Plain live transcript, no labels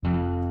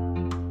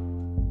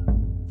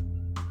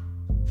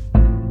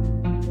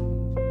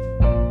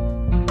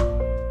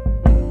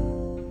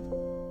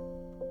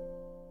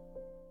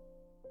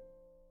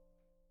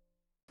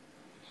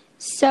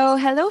So,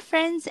 hello,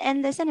 friends and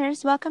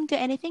listeners. Welcome to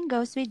Anything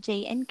Goes with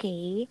J and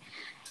K.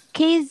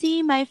 KZ,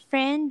 my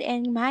friend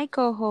and my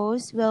co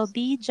host, will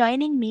be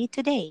joining me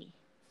today.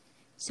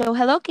 So,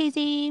 hello,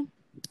 KZ.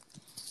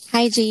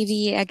 Hi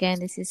JV, again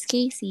this is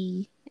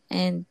Casey,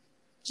 and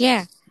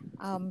yeah,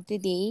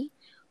 today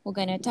we're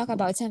gonna talk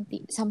about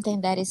something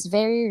that is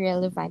very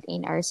relevant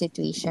in our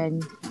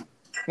situation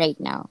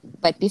right now.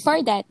 But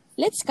before that,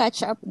 let's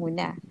catch up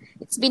muna.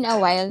 It's been a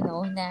while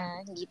no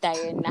na hindi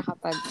tayo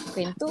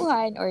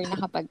nakapagkwentuhan or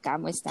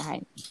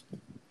nakapagkamustahan.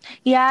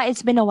 Yeah, it's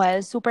been a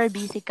while. Super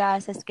busy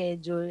ka sa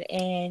schedule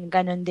and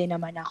ganun din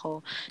naman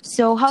ako.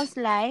 So, how's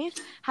life?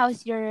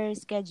 How's your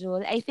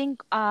schedule? I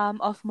think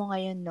off mo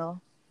ngayon,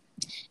 no?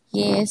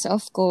 Yes,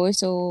 of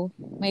course. So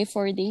may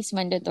 4 days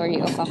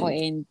mandatory off ako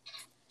and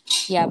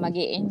yeah,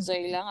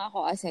 mag-enjoy lang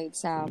ako aside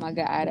sa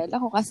mag-aaral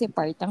ako kasi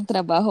part ng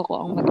trabaho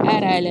ko ang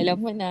mag-aral, alam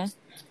mo na.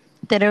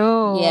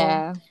 True.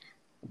 Yeah.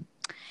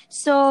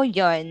 So,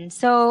 yon.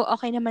 So,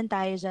 okay naman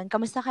tayo dyan.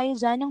 Kamusta kayo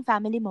dyan ng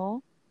family mo?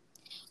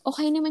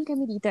 Okay naman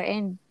kami dito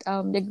and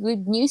the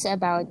good news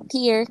about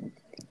here,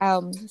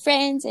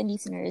 friends and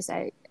listeners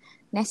are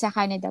nasa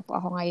Canada po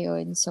ako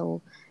ngayon.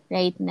 So,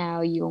 right now,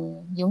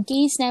 yung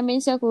case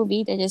namin sa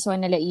COVID, I just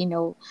wanna let you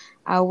know,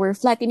 we're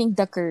flattening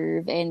the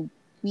curve and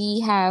we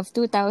have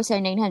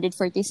 2,947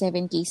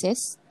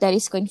 cases that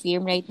is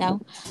confirmed right now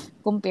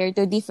compared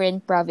to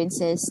different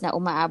provinces na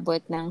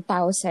umaabot ng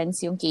thousands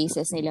yung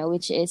cases nila,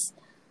 which is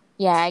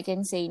yeah, I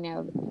can say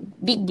na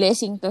big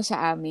blessing to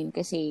sa amin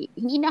kasi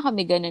hindi na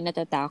kami ganun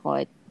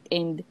natatakot.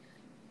 And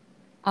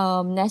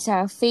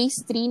nasa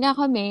phase 3 na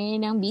kami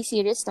ng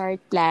BC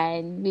Restart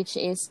Plan, which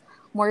is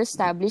more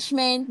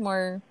establishment,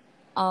 more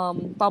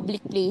public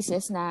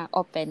places na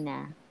open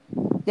na.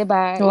 'Di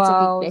ba? It's a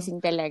big Wow.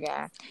 blessing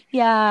talaga.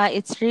 Yeah,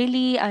 it's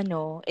really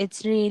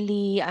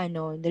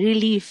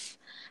relief.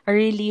 A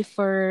relief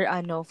for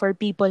for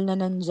people na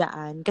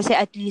nandiyan kasi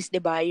at least 'di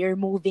ba you're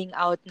moving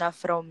out na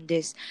from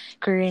this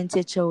current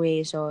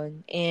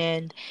situation.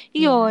 And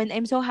Yeah. yun,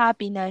 I'm so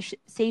happy na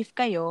safe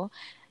kayo.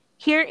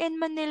 Here in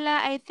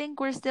Manila, I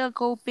think we're still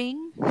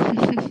coping.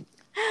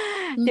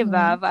 'Di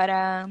ba? Mm-hmm.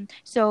 Parang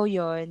so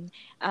yun.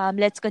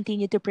 Let's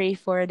continue to pray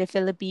for the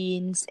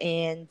Philippines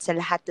and sa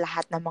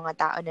lahat-lahat ng mga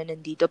tao na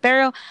nandito.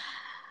 Pero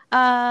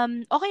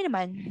okay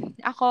naman.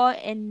 Ako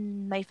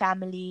and my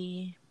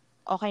family,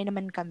 okay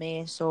naman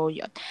kami. So,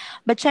 yun.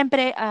 But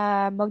syempre,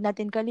 wag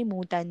natin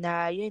kalimutan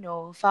na,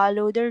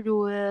 follow the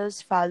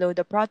rules, follow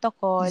the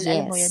protocol.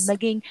 Alam mo yun, Yes.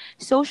 maging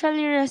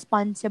socially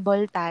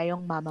responsible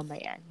tayong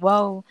mamamayan.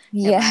 Wow,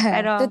 'di ba? Yeah,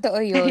 Pero, totoo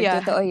yun,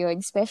 yeah. totoo yun.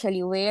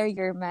 Especially wear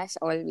your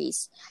mask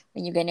always.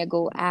 When you're gonna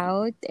go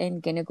out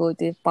and gonna go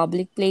to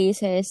public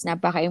places,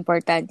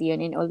 napaka-importante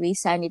yun and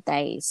always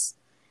sanitize.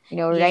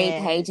 Right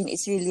hygiene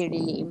is Yes. really,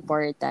 really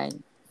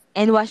important.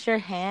 And wash your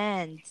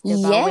hands,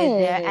 'di ba? With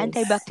the Yes.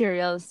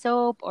 antibacterial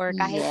soap or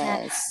kahit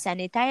na Yes.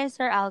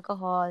 sanitizer,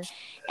 alcohol.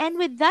 And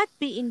with that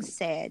being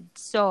said,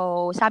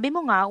 so sabi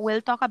mo nga, we'll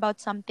talk about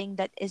something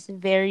that is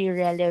very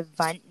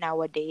relevant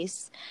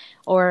nowadays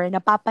or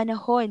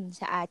napapanahon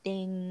sa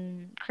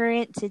ating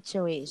current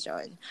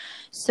situation.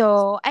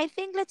 So, I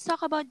think let's talk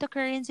about the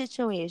current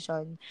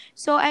situation.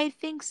 So, I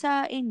think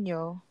sa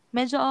inyo,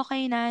 medyo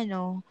okay na,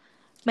 no?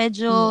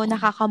 Medyo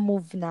Yeah.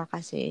 nakaka-move na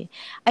kasi.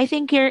 I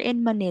think here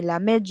in Manila,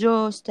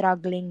 medyo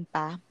struggling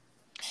pa.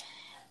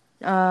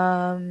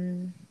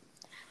 Um,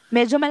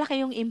 Medyo malaki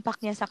yung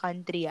impact niya sa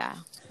country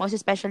Most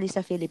especially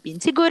sa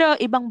Philippines. Siguro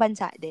ibang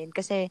bansa din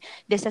kasi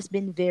this has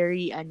been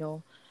very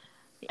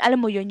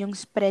alam mo yun yung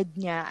spread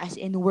niya as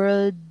in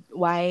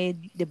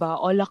worldwide, 'di ba?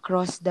 All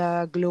across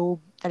the globe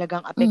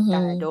talagang Mm-hmm.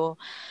 apektado.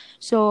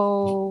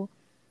 So,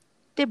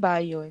 'di ba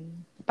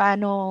yun?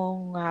 Paano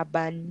nga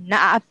ba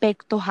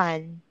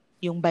naaapektuhan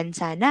yung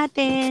bansa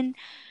natin,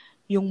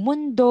 yung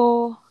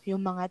mundo,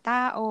 yung mga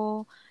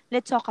tao.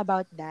 Let's talk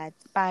about that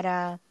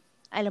para,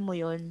 alam mo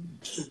yun,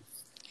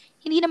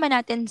 hindi naman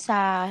natin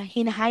sa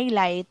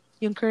hina-highlight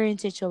yung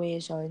current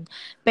situation.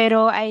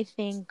 Pero I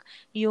think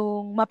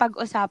yung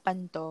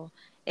mapag-usapan to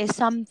is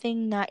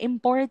something na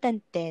important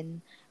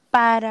din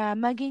para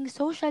maging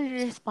socially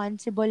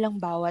responsible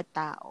ang bawat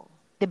tao.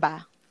 'Di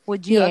ba?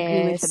 Would you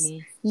agree with Yes.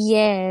 me?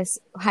 Yes.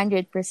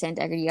 100%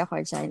 agree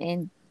ako dyan.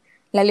 And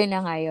lalo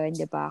na ngayon,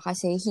 di ba?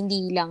 Kasi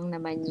hindi lang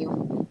naman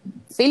yung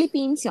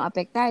Philippines yung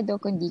apektado,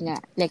 kundi nga,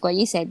 like what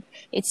you said,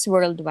 it's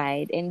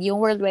worldwide. And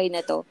yung worldwide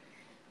na to,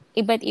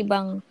 iba't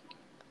ibang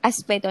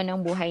aspeto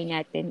ng buhay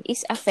natin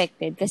is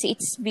affected kasi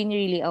it's been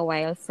really a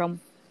while from,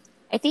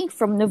 I think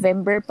from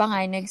November pa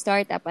nga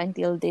nag-start up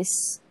until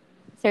this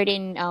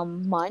certain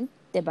month,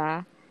 'di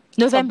ba?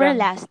 November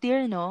Sobrang last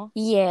year, no?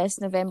 yes,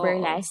 November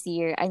Oo. last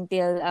year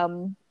until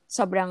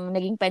sobrang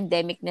naging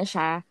pandemic na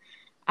siya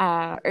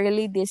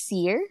early this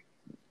year,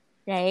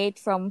 right?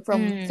 From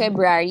Mm.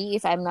 February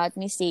if I'm not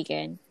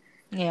mistaken.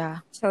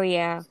 Yeah. So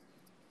yeah.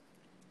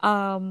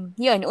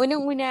 Yun,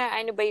 unang-una,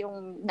 ano ba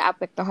yung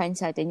naapektuhan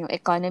sa atin? Yung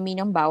economy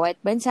ng bawat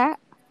bansa,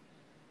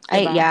 'di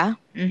Ay, ba? yeah.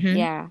 Mhm.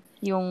 Yeah,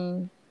 yung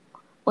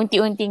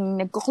unti-unting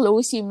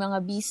nagko-close yung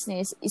mga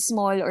business,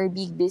 small or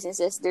big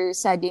businesses, they're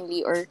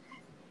suddenly or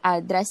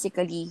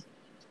drastically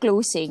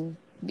closing.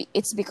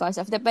 It's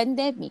because of the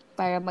pandemic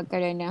para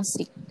magkaroon ng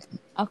strict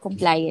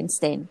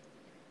compliance din.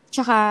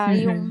 Tsaka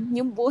Mhm.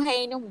 yung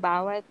buhay ng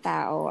bawat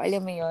tao,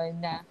 alam mo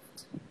yon na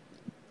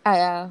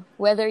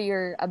whether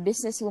you're a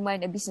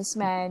businesswoman, a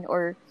businessman,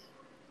 or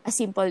a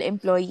simple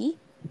employee,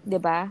 'di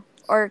ba?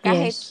 Or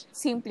kahit Yes.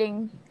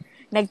 simpleng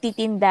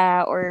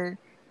nagtitinda or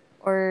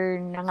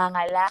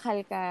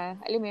nangangalakal ka,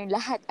 alam mo yun,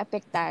 lahat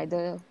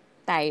apektado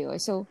tayo.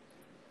 So,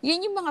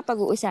 yun yung mga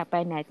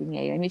pag-uusapan natin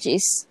ngayon, which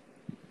is,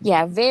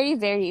 yeah, very,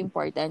 very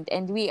important.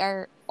 And we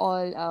are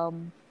all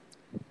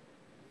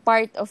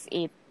part of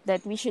it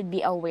that we should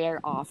be aware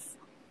of.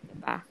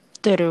 Diba?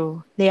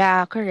 True.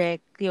 Yeah,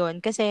 correct. Yun.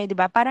 Kasi, di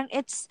ba, parang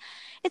it's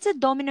a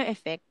domino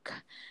effect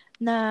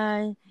na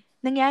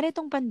nangyari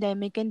tong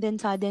pandemic and then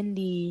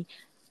suddenly,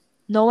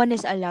 no one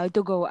is allowed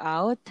to go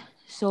out.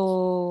 So,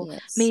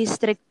 Yes.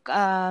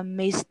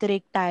 may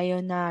strict tayo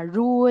na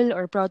rule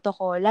or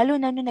protocol, lalo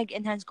na nung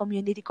nag-enhance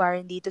community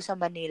quarantine dito sa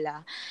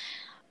Manila.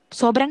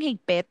 Sobrang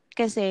higpit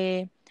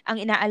kasi ang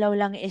inaalaw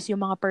lang is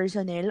yung mga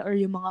personnel or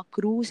yung mga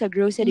crew sa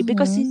grocery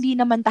because Mm-hmm. hindi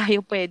naman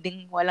tayo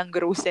pwedeng walang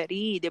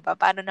grocery, 'di ba?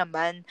 Paano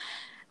naman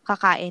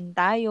kakain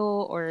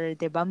tayo or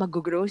 'di ba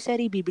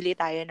mag-grocery, bibili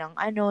tayo ng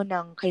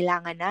ng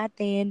kailangan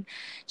natin.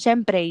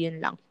 Syempre,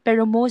 yun lang.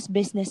 Pero most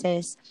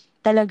businesses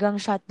talagang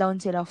shutdown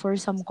sila for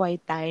some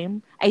quiet time.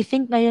 I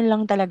think ngayon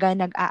lang talaga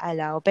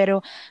nag-aalaw.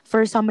 Pero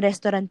for some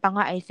restaurant pa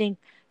nga, I think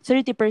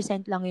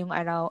 30% lang yung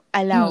allow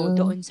Mm-mm.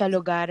 doon sa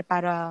lugar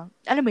para,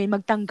 alam mo yun,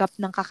 magtanggap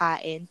ng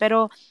kakain.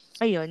 Pero,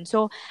 ayun.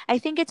 So, I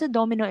think it's a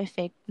domino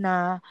effect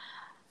na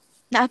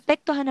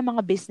naapektuhan ng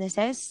mga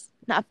businesses,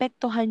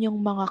 naapektuhan yung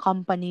mga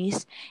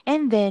companies,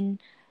 and then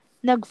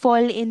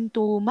nag-fall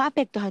into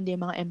maapektuhan din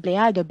yung mga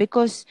empleyado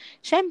because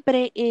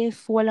syempre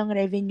if walang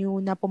revenue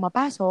na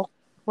pumapasok,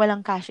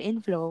 walang cash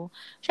inflow,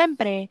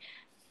 syempre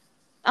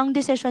ang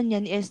decision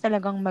niyan is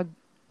talagang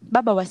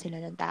magbabawas sila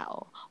ng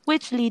tao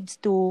which leads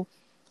to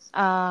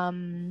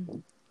um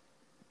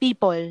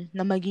people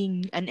na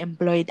maging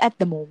unemployed at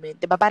the moment.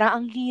 'Di ba?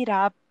 Parang ang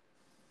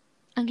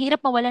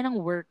hirap mawala ng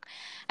work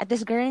at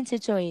this current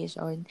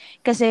situation.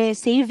 Kasi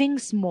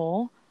savings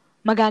mo,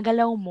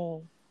 magagalaw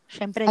mo.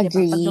 Siyempre, di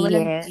ba? Pag Agree,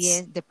 nawalan, yes.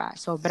 yes, di ba?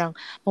 Sobrang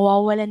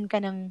mawawalan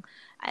ka ng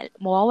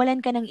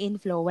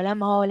inflow,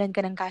 mawawalan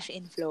ka ng cash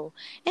inflow.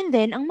 And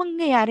then, ang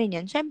mangyayari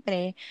niyan,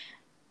 siyempre,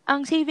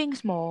 ang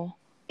savings mo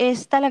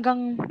is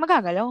talagang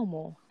magagalaw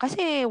mo.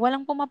 Kasi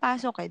walang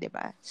pumapasok di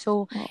ba?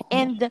 So, Oo.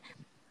 and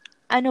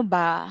ano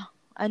ba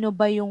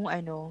yung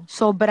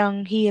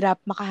sobrang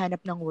hirap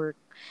makahanap ng work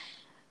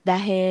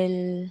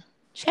dahil,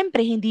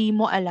 syempre, hindi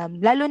mo alam.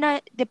 Lalo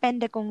na,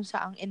 depende kung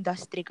saang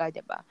industry ka,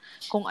 'di ba?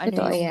 Kung ano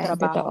Totoo yung yan,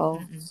 trabaho. totoo.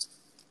 Mm-mm.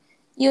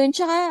 Yun,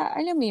 tsaka,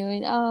 alam mo yun,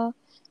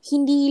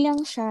 hindi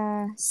lang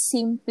siya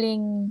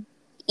simpleng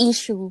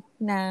issue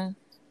na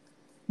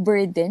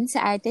burden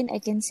sa atin,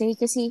 I can say,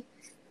 kasi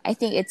I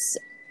think it's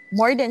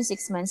more than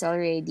 6 months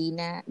already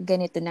na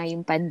ganito na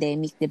yung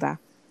pandemic, di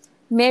ba?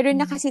 Meron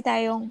na Mhm. kasi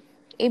tayong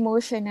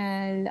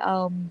emotional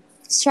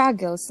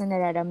struggles na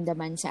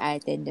nararamdaman sa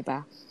atin, di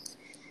ba?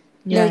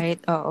 Like,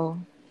 Right, oo.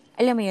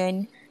 alam mo yun,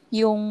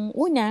 yung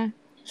una,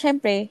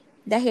 syempre,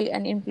 dahil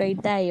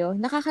unemployed tayo,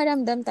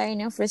 nakakaramdam tayo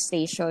ng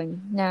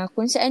frustration na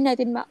kung saan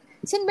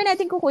ba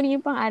natin kukunin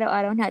yung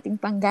pang-araw-araw nating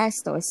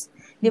panggastos?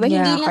 Di ba? Hindi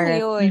Yeah, lang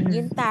correct. yun,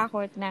 yung Mhm.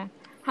 takot na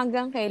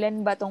hanggang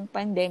kailan ba tong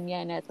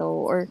pandemya na to?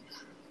 Or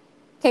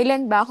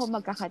kailan ba ako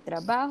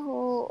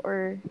magkakatrabaho?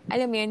 Or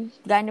alam mo yun,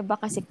 gaano ba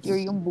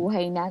ka-secure yung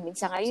buhay namin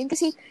sa ngayon?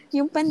 Kasi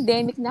yung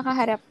pandemic na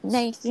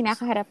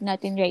kinakaharap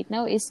natin right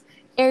now is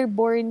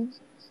airborne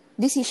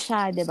disease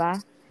siya, di ba?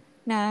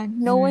 Na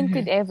no one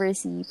could Mhm. ever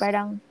see.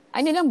 Parang,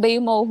 ano lang ba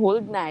yung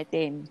hold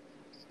natin?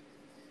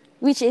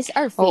 Which is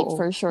our fate Oo.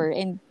 for sure.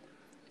 And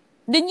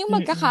dun yung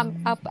magka-come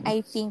Mm-mm. up,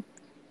 I think,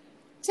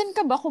 saan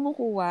ka ba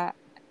kumukuha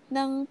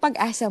ng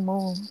pag-asa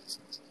mo?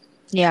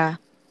 Yeah.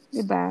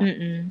 Diba?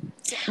 Mm-mm.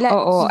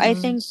 Oo, I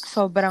think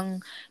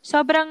sobrang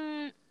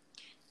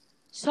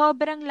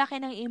sobrang laki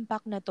ng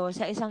impact na to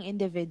sa isang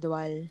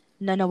individual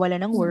na nawala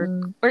ng work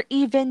Mm-mm. or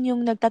even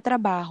yung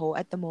nagtatrabaho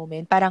at the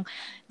moment. Parang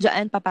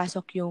diyan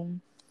papasok yung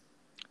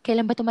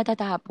kailan ba ito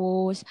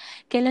matatapos?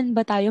 Kailan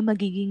ba tayo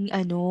magiging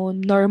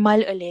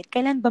normal ulit?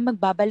 Kailan ba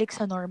magbabalik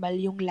sa normal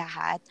yung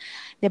lahat?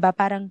 'Di ba?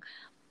 Parang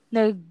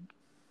nag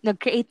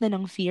nag-create na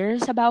ng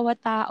fear sa bawat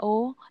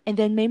tao and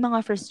then may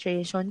mga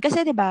frustration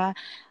kasi 'di ba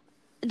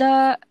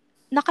the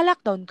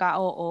naka-lockdown ka,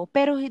 oo,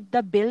 pero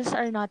the bills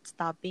are not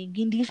stopping.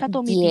 Hindi siya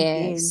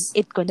tumitigil. Yes.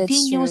 It That's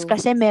continues true.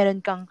 kasi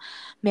meron kang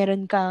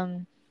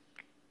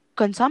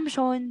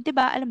consumption, 'di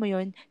ba? Alam mo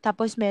 'yun.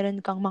 Tapos meron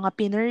kang mga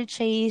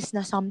pinurchase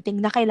na something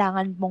na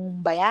kailangan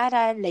mong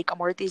bayaran like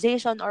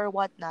amortization or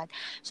whatnot.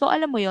 So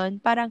alam mo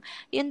 'yun, parang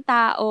yung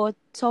tao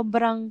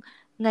sobrang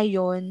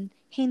ngayon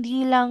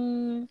hindi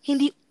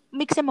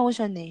mixed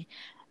emotion eh.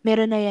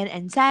 Meron na yan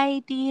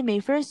anxiety, may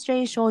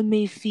frustration,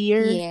 may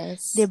fear,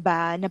 Yes. 'di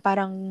ba? Na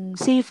parang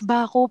safe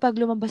ba ako pag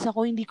lumabas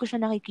ako, hindi ko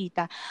siya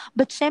nakikita.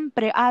 But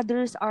syempre,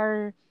 others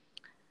are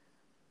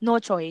no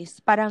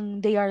choice.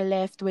 Parang they are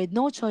left with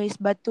no choice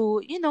but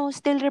to,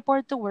 still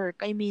report to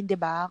work. I mean, 'di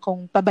ba?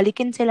 Kung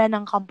pabalikin sila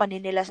ng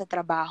company nila sa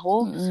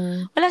trabaho,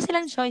 Mm-mm. wala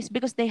silang choice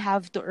because they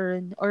have to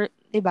earn or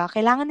 'di ba?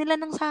 Kailangan nila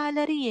ng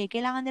salary eh,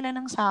 kailangan nila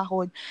ng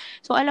sahod.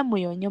 So alam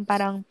mo 'yun, yung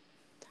parang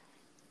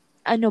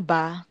ano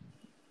ba?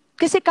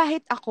 Kasi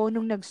kahit ako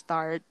nung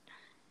nag-start,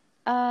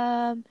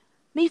 um,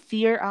 may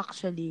fear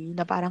actually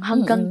na parang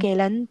hanggang Mm-mm.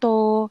 kailan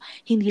to,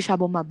 hindi siya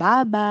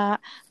bumababa,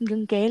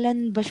 hanggang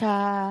kailan ba siya,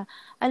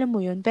 alam mo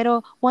yun.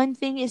 Pero one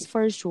thing is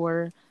for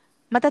sure,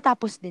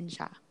 matatapos din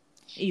siya.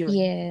 Yun.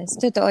 Yes,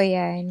 totoo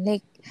yan.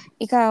 Like,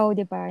 ikaw,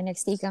 di ba,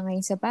 nagstay ka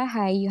ngayon sa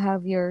bahay, you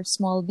have your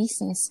small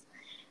business.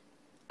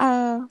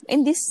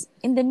 In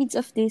the midst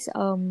of this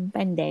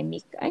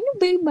pandemic, ano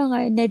ba yung mga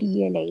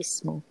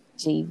na-realize mo,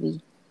 JV?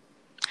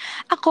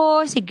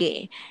 Ako,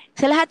 sige.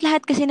 Sa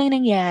lahat-lahat kasi nang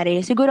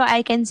nangyari, siguro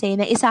I can say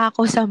na isa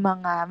ako sa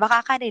mga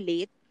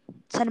makaka-relate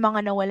sa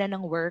mga nawala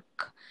ng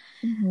work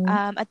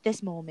Mm-hmm. at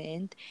this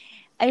moment.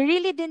 I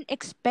really didn't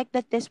expect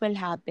that this will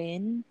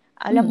happen.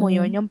 Alam mo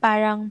yon Mm-mm. yung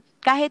parang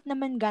kahit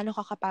naman gaano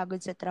ka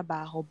kapagod sa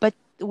trabaho, but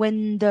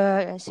when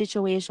the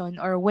situation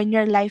or when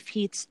your life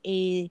hits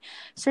a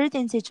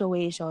certain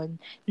situation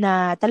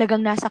na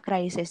talagang nasa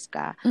crisis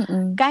ka,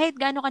 Mm-mm. kahit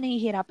gaano ka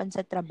nahihirapan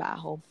sa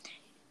trabaho,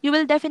 you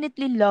will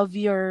definitely love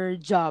your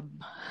job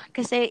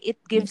kasi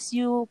it Yeah. gives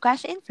you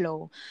cash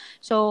inflow.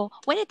 So,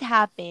 when it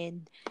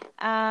happened,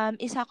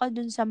 isa ko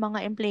dun sa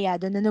mga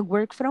empleyado na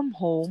nag-work from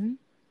home.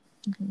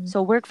 Mm-hmm.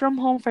 So, work from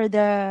home for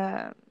the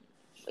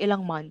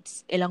ilang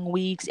months, ilang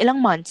weeks, ilang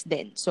months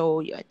din.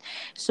 So, yun.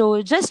 So,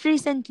 just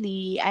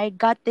recently, I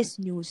got this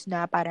news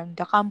na parang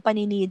the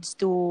company needs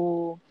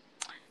to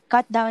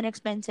cut down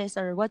expenses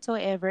or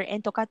whatsoever.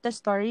 And to cut the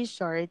story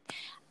short,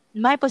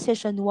 my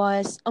position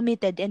was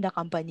omitted in the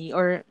company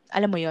or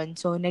alam mo yun.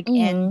 So,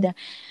 Mm-hmm. nag-end.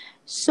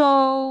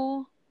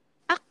 So,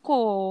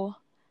 ako,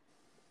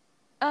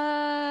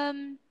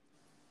 um,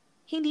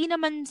 hindi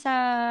naman sa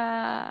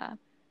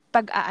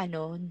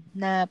pag-aano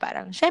na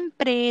parang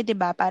syempre, 'di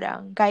ba,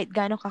 parang kahit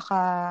gaano ka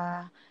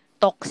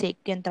toxic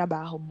yung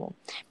trabaho mo.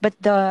 But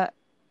the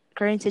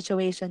current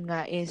situation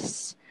nga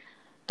is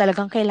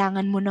talagang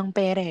kailangan mo ng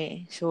pera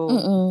eh.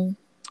 Mm-mm.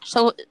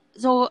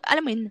 So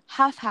alam mo yun,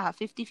 half-half,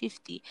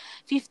 50-50.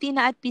 50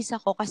 na at peace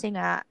ako kasi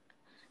nga,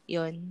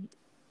 yun,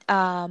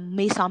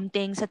 may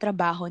something sa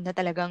trabaho na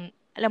talagang,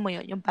 alam mo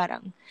yun, yung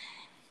parang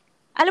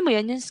alam mo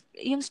yun,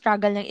 yung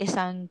struggle ng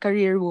isang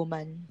career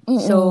woman. Mm-mm.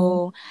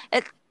 So,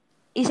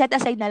 iset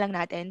aside na lang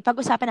natin.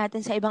 Pag-usapan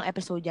natin sa ibang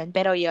episode yan.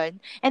 Pero yun.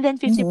 And then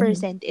Mm-mm.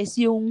 50% is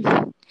yung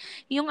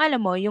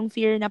alam mo, yung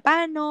fear na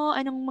paano,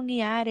 anong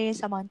mangyayari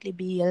sa monthly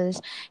bills,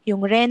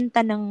 yung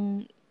renta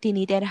ng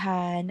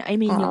tinitirhan, I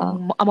mean, Oo.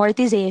 yung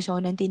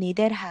amortization ng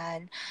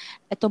tinitirhan,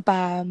 ito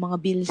pa, mga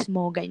bills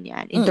mo,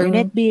 ganyan.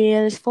 Internet Mm-mm.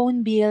 bills, phone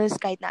bills,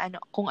 kahit na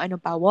ano, kung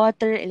ano pa,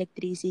 water,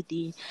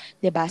 electricity,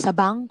 'di ba? Sa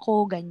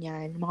bangko,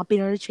 ganyan. Mga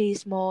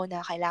pinurchase mo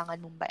na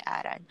kailangan mong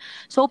bayaran.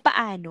 So,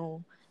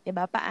 paano? 'Di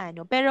ba?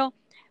 Paano? Pero,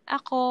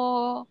 ako,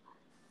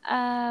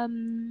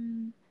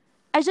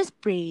 I just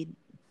prayed.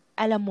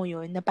 Alam mo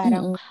yun, na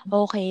parang, Mm-mm.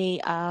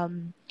 okay,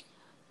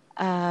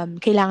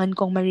 kailangan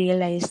kong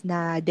ma-realize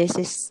na this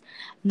is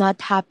not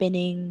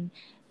happening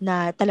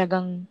na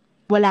talagang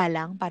wala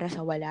lang para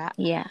sa wala.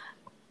 Yeah.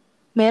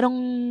 Merong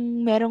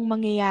merong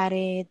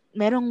mangyayari,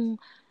 merong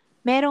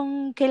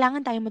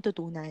kailangan tayong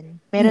matutunan.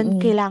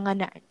 Mm-mm.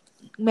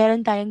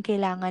 Meron tayong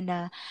kailangan na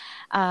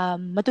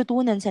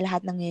matutunan sa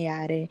lahat ng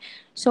nangyayari.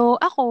 So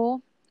ako,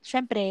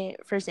 syempre,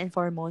 first and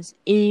foremost,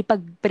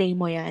 ipag-pray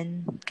mo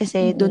 'yan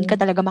kasi doon ka Mm-mm.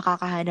 talaga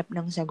makakahanap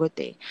ng sagot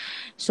eh.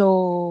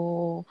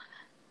 So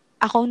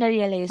ako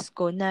na-realize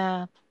ko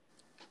na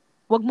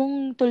wag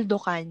mong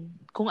tuldukan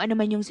kung ano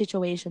man yung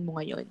situation mo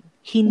ngayon.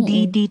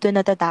 Hindi Mm-mm. dito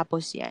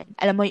natatapos yan.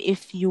 Alam mo,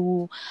 if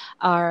you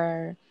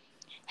are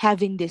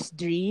having this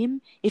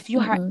dream, if you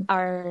Mm-mm.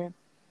 are,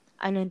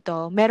 ano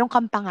to, meron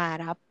kang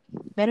pangarap,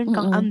 meron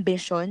kang Mm-mm.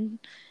 ambition,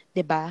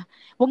 'di ba?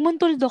 Wag mong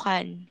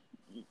tuldukan.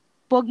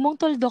 Wag mong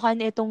tuldukan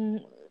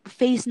itong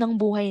phase ng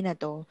buhay na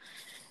to.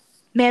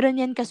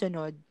 Meron yan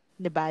kasunod,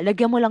 'di ba?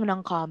 Lagyan mo lang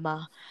ng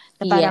comma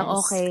na parang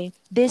Yes. okay,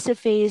 this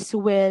phase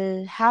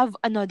will have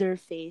another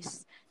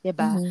phase, 'di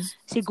ba? Mm-hmm.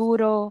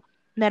 Siguro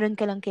meron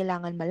ka lang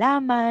kailangan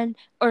malaman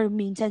or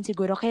minsan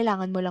siguro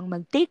kailangan mo lang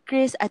mag-take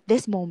risk at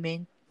this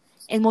moment.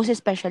 And most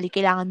especially,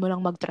 kailangan mo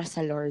lang mag-trust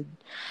sa Lord.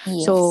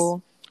 Yes. So,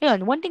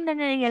 yun, one thing na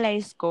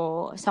na-realize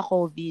ko sa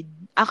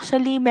COVID,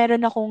 actually,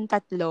 meron akong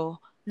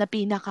tatlo na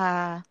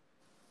pinaka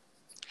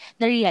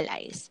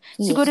na-realize.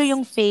 Siguro Yes.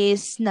 yung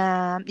phase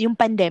na, yung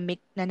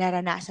pandemic na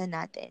naranasan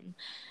natin,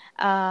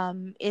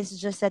 is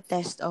just a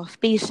test of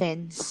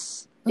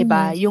patience. 'Di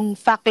ba? Mm-hmm. Yung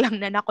fact lang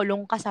na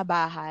nakulong ka sa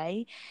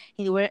bahay,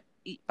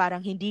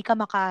 parang hindi ka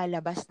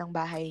makalabas ng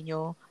bahay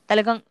nyo.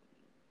 Talagang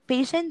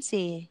patience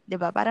eh, 'di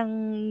ba? Parang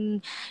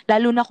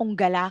lalo na kung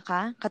gala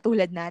ka,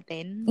 katulad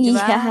natin, 'di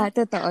ba? Yeah,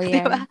 totoo 'Di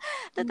ba? yan.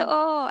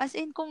 Totoo, as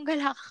in kung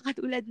gala ka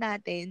katulad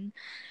natin,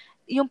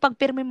 yung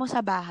pagpirme mo sa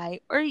bahay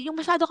or yung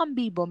masyado kang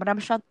bibo,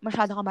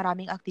 masyado kang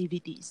maraming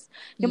activities.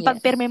 Yung Yeah.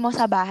 pagpirme mo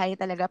sa bahay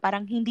talaga,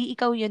 parang hindi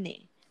ikaw yun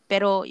eh.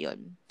 Pero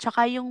yun.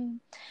 Tsaka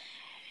yung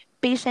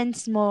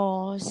patience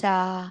mo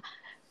sa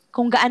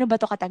kung gaano ba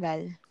to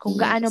katagal, kung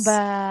gaano ba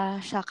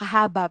Yes. siya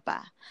kahaba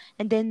pa.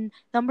 And then,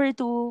 number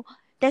two,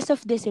 test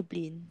of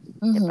discipline.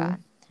 Mm-hmm. 'Di ba?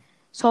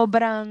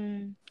 Sobrang,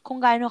 kung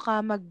gaano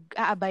ka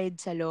mag-a-abide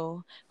sa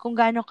law, kung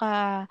gaano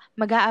ka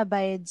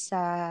mag-a-abide sa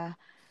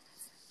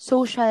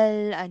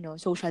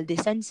social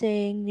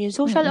distancing, yung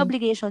social Mm-mm.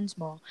 obligations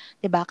mo,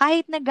 'di ba?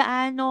 Kahit na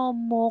gaano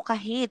mo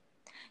kahit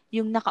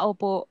yung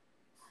nakaupo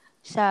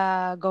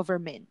sa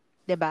government,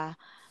 'di ba?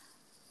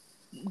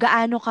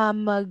 Gaano ka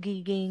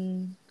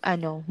magiging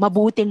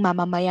mabuting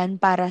mamamayan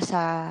para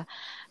sa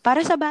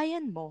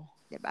bayan mo,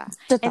 'di ba?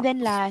 And Totoo.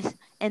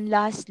 then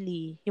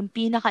lastly, yung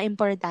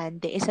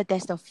pinaka-importante is a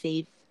test of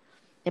faith,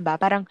 'di ba?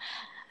 Parang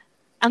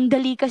ang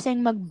dali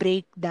kasing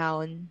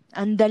mag-breakdown,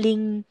 ang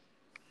daling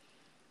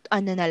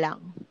na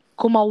lang,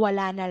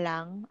 kumawala na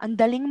lang, ang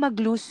daling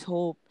mag-lose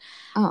hope.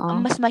 Oo.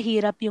 Ang mas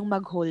mahirap yung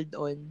mag-hold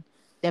on,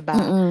 'di ba?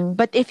 Mm-mm.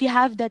 But if you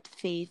have that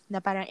faith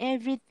na parang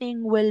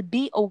everything will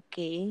be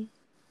okay,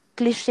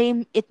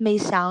 cliche it may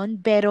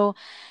sound, pero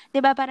 'di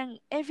ba parang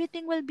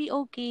everything will be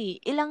okay.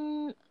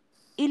 Ilang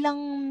ilang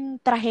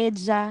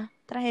trahedya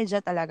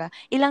talaga.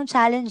 Ilang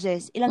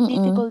challenges, ilang Mm-mm.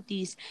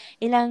 difficulties,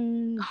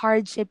 ilang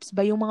hardships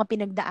ba yung mga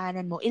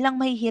pinagdaanan mo, ilang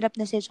mahihirap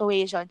na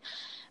situation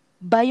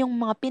ba yung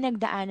mga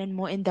pinagdaanan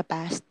mo in the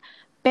past.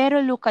 Pero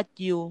look at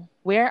you.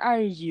 Where are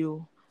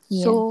you?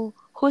 Yeah. So,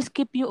 who's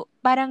keep you,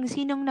 parang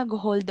sinong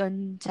nag-hold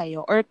on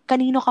sa'yo? Or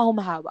kanino ka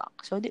humahawak?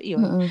 So,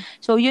 yun. Mm-mm.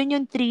 So, yun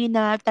yung three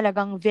na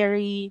talagang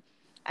very,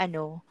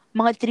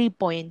 mga 3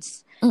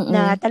 points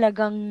na Mm-mm.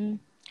 talagang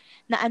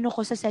naano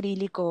ko sa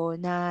sarili ko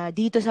na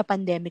dito sa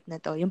pandemic na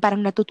to. Yung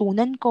parang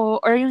natutunan ko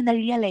or yung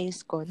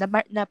na-realize ko na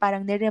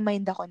parang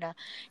niremind ako na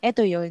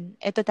eto yun,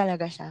 eto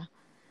talaga siya.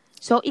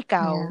 So,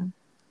 ikaw. Yeah.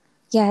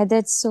 Yeah,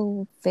 that's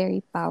so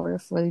very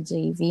powerful,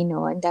 JV,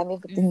 no? Ang dami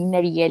ko din Mm.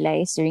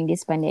 na-realize during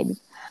this pandemic.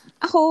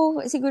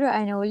 Ako, siguro,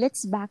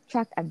 let's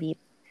backtrack a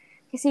bit.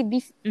 Kasi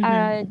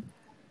Mhm.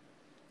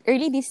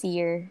 early this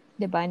year,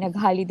 di ba,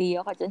 nag-holiday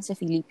ako dyan sa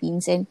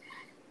Philippines, and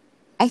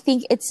I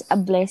think it's a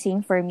blessing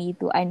for me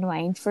to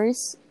unwind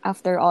first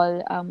after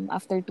all,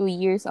 after 2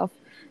 years of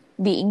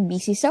being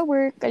busy sa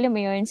work, alam mo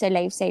yun, sa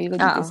lifestyle ko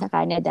dito Oo. sa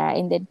Canada.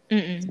 And then,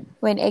 Mm.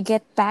 when I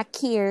get back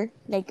here,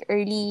 like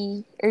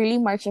early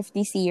March of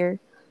this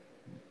year,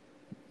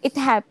 it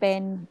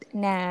happened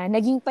na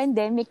naging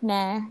pandemic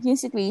na yung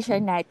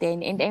situation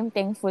natin, and I'm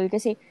thankful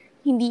kasi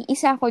hindi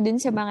isa ako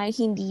dun sa mga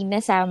hindi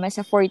nasama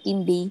sa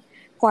 14-day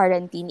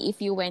quarantine if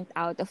you went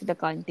out of the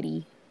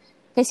country.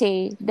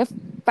 Kasi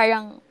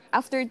parang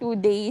after 2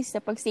 days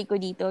sa pagstay ko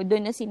dito,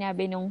 doon na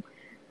sinabi ng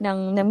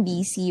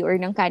BC or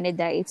ng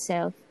Canada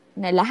itself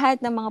na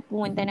lahat ng mga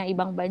pumunta ng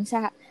ibang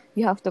bansa,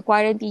 you have to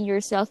quarantine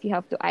yourself, you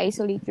have to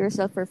isolate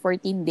yourself for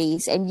 14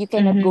 days, and you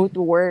cannot go Mhm.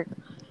 to work.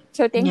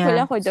 So, thankful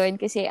Yeah. ako doon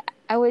kasi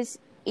I was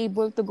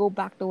able to go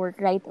back to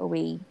work right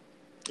away.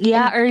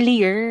 Yeah, And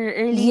earlier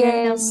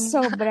yes, ng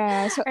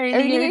sobra. So, earlier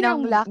earlier ng ng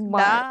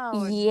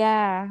lockdown.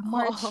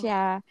 March Oo.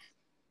 siya.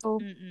 So,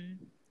 Mm.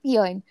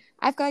 yun.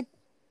 I've got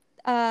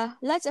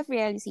lots of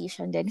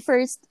realization then.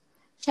 First,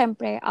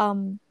 syempre,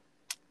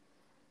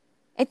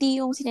 ito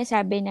yung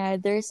sinasabi na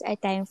there's a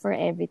time for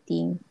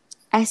everything.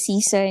 A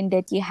season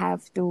that you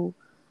have to,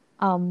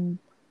 um,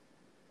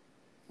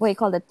 what you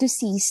call that, to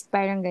seize,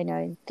 parang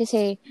ganon.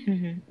 Kasi,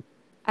 Mhm.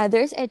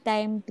 there's a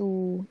time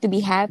to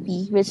be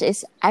happy, which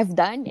is, I've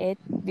done it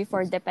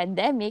before the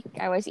pandemic.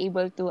 I was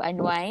able to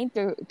unwind,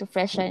 to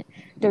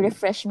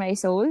refresh my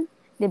soul,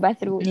 diba,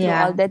 through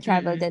all Yeah. the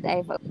travel that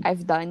Mm.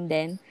 I've done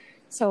then.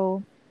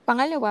 So,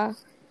 pangalawa,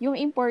 yung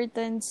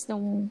importance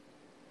nung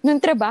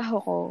trabaho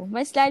ko,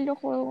 mas lalo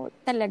ko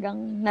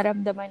talagang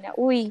naramdaman na,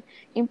 uy,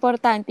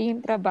 importante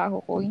yung trabaho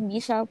ko. Hindi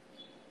siya,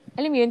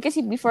 alam mo yun, kasi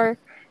before,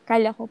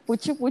 kala ko,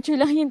 putyo-putyo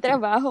lang yung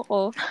trabaho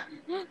ko.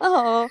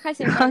 Oo,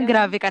 kasi parang,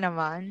 Grabe ka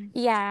naman.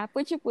 yeah,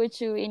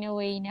 putyo-putyo in a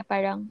way na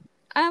parang,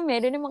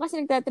 meron naman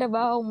kasi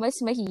nagtatrabaho mas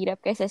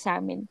mahirap kaysa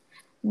sa amin.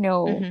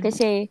 No, Mhm.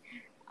 kasi,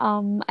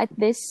 at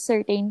this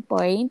certain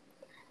point,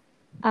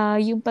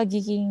 yung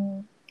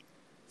pagiging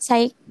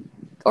psych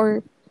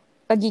or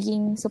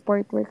pagiging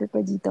support worker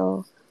ko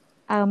dito,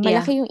 Yeah.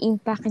 malaki yung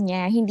impact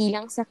niya, hindi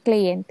lang sa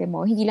kliyente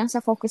mo, hindi lang sa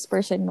focus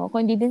person mo,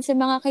 kundi din sa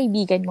mga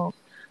kaibigan mo.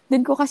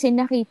 Doon ko kasi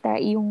nakita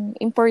yung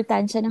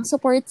importansya ng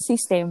support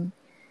system.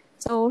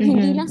 So,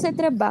 hindi lang sa Mhm.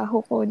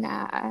 trabaho ko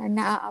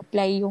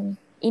na-apply yung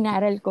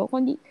inaral ko,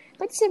 kundi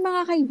pati sa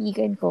mga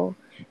kaibigan ko.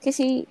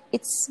 Kasi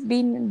it's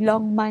been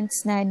long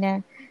months na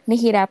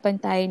nahirapan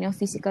tayo ng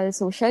physical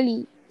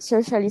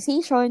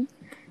socialization,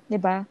 'di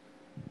ba?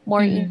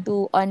 More Mhm.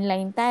 into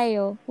online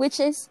tayo, which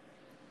is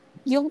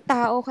yung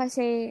tao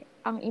kasi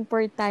ang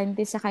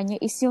importante sa kanya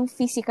is yung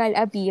physical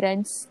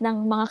appearance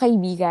ng mga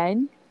kaibigan.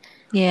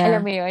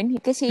 Alam Yeah. mo yun?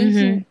 Kasi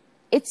Mhm.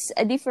 it's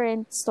a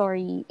different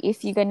story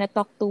if you're gonna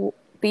talk to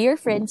your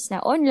friends na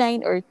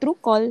online or through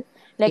call,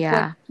 like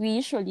what Yeah. we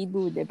usually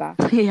do, di ba?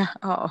 Yeah,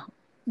 oo.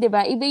 'Di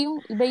ba? Iba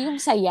yung Iba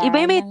saya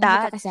yung may ng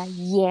touch. magkakasama.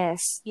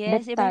 Yes, the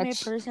Yes, iba yung may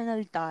touch.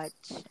 personal touch.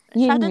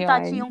 Yun Masyadong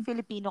touchy yung yun.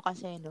 Filipino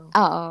kasi, no?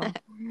 Oo.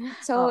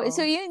 So Oo.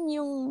 yun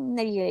yung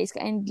na-realize ko.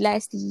 And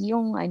lastly,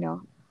 yung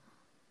ano,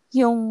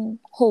 yung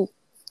hope.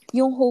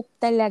 Yung hope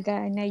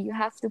talaga na you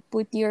have to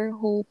put your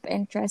hope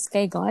and trust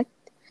kay God.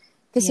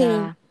 Kasi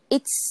Yeah.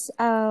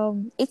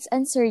 it's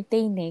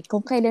uncertain eh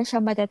kung kailan siya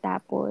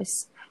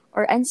matatapos.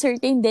 Or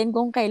uncertain din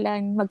kung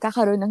kailan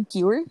magkakaroon ng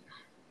cure.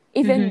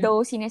 Even Mm-hmm.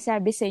 though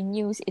sinasabi sa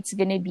news it's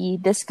gonna be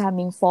this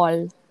coming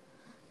fall.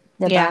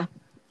 Yeah. 'Diba?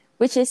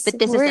 Which is, But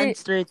this is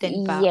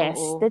uncertain pa. yes,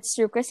 Oo. that's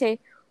true. Kasi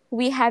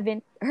we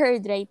haven't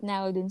heard right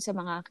now dun sa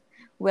mga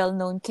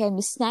well-known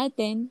chemists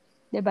natin,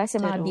 'di ba, sa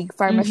mga True. big Mm-hmm.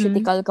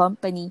 pharmaceutical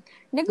company,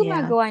 na Yeah.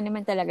 gumagawa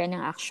naman talaga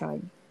ng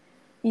action.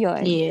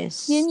 Yun.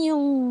 Yun Yes.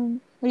 yung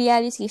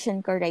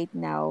realization ko right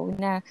now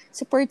na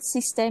support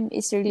system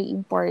is really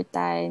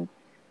important.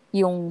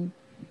 Yung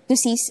to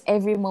seize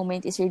every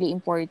moment is really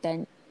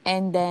important.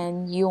 And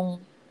then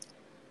yung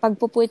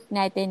pagpuput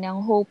natin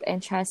ng hope and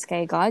trust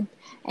kay God.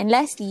 And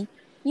lastly,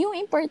 yung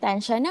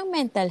importansya ng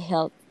mental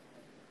health.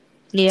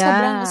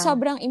 Sobrang Yeah.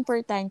 sobrang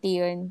importante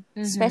 'yun,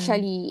 Mm-hmm.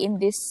 especially in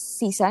this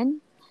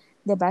season,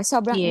 'di ba?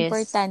 Sobrang Yes.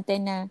 importante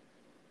na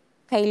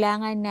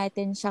kailangan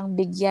natin siyang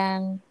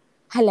bigyang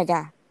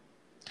halaga.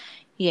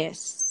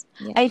 Yes.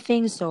 Yeah. I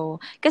think so.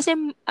 Kasi,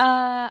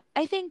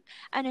 I think,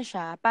 ano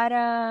siya,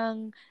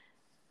 parang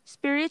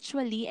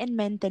spiritually and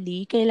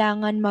mentally,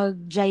 kailangan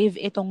mag-jive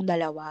itong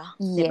dalawa.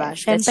 'Di ba?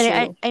 Yes, that's Syempre,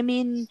 true.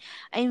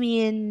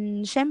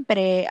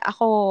 syempre,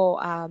 ako,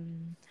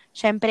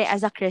 syempre,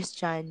 as a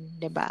Christian,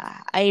 'di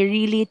ba? I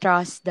really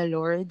trust the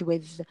Lord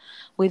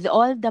with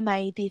all the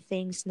mighty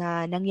things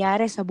na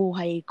nangyari sa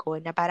buhay ko,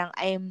 na parang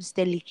I'm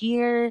still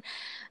here,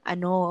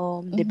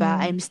 ano, 'di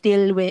ba? Mhm. I'm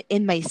still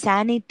in my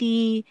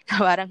sanity.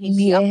 Parang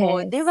hindi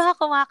ako, 'di Yes. ba,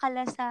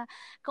 kumakala sa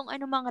kung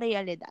ano mang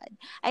realidad.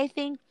 I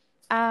think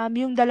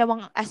yung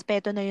dalawang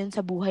aspeto na yun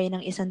sa buhay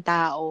ng isang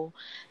tao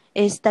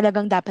is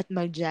talagang dapat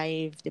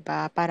mag-jive, 'di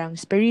ba? Parang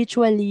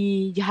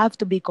spiritually, you have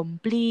to be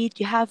complete,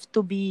 you have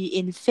to be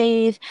in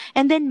faith,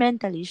 and then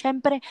mentally,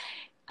 syempre,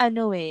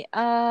 ano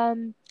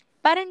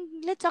parang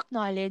let's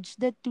acknowledge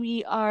that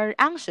we are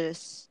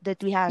anxious,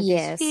 that we have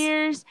these Yes.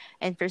 fears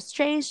and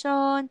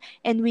frustration,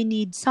 and we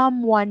need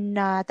someone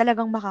na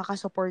talagang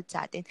makakasupport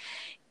sa atin.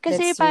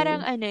 Kasi That's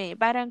parang true.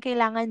 parang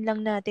kailangan lang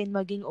natin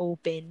maging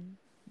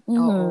open.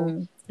 Oo.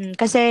 Mhm.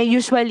 Kasi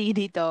usually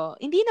dito,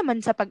 hindi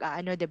naman sa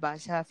pag-aano, 'di ba,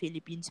 sa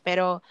Philippines,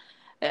 pero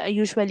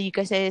usually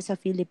kasi sa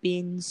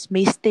Philippines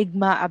may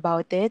stigma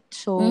about it.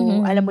 So,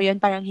 alam mo Mhm. 'yun,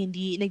 parang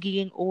hindi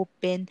nagiging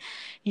open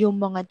yung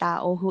mga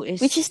tao who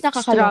Which is is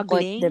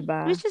nakakalungkot, 'di struggling,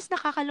 ba? which is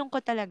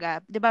nakakalungkot talaga,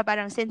 'di ba?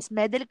 Parang since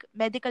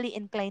medically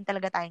inclined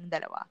talaga tayong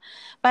dalawa.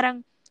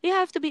 Parang you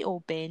have to be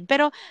open.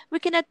 Pero we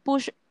cannot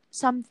push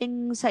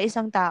something sa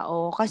isang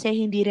tao kasi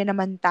hindi rin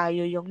naman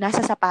tayo yung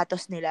nasa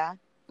sapatos nila.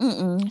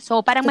 Mm.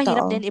 So, parang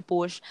mahirap Totoo. din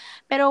i-push.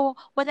 Pero,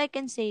 what I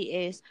can say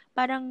is,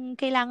 parang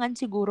kailangan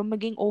siguro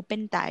maging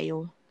open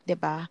tayo, 'di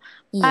ba?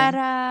 Yeah.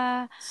 Para,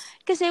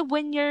 kasi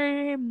when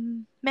your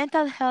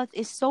mental health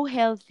is so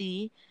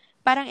healthy,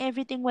 parang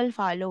everything will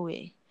follow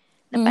eh.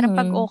 Na parang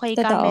pag Mhm.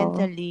 Totoo.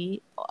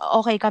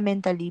 okay ka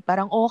mentally,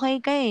 parang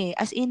okay ka eh.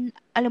 As in,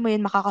 alam mo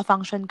yun,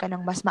 makaka-function ka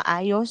ng mas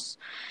maayos,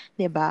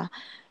 'di ba?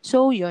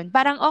 So, yun.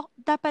 Parang,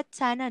 dapat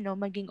sana, no,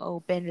 maging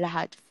open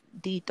lahat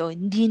dito.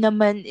 Hindi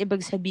naman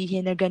ibig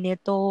sabihin na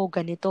ganito,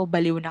 ganito,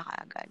 baliw na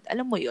kaagad.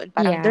 Alam mo yun,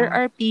 parang there Yeah.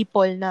 are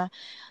people na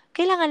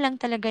kailangan lang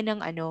talaga ng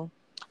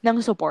ng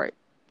support,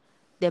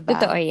 'di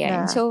Totoo ba?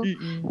 yan. Na So,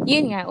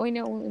 yun nga,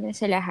 una-una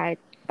sa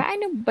lahat,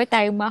 paano ba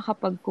tayo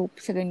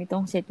makakapag-cope sa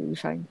ganitong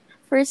situation?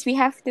 First, we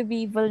have to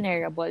be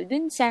vulnerable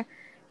dun sa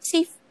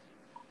safe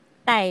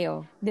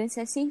tayo. Dun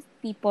sa safe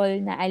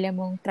people na alam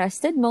mong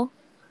trusted mo.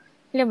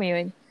 Alam mo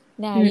yun?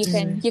 Na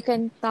mm. you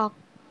can talk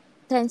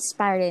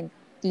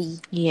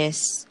transparently.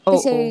 Yes.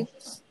 Kasi, Oo.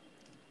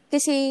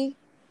 kasi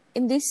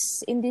in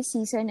this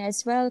season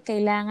as well,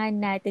 kailangan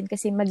natin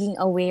kasi maging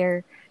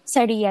aware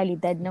sa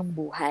realidad ng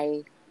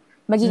buhay.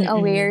 Maging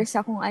aware Mm.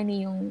 sa kung ano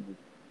yung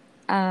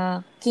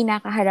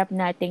kinakaharap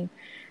nating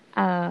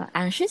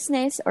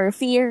anxiousness or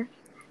fear,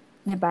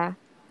 'di ba?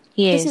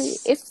 Kasi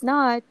Yes. if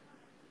not,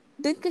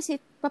 doon kasi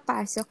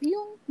papasok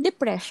yung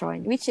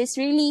depression, which is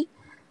really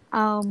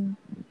um,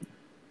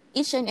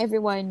 each and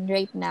everyone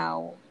right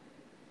now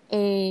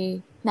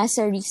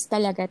nasa risk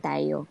talaga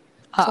tayo.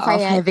 So Of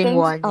kaya having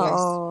one, yes.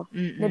 oo,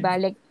 'di Mm. ba?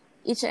 Like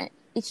each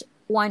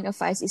one of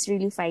us is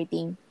really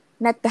fighting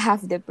not to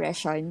have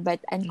depression, but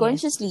Yes.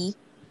 unconsciously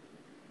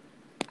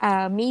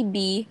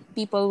maybe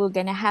people will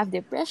gonna have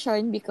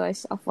depression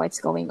because of what's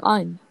going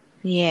on,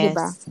 'di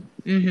ba? Yes.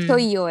 So Mhm.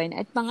 yun,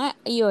 at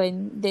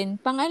yun, then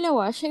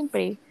pangalawa,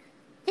 syempre,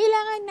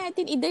 kailangan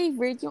natin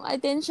i-divert yung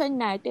attention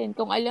natin.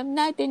 Kung alam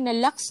natin na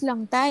lax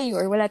lang tayo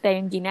or wala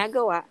tayong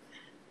ginagawa,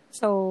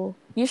 so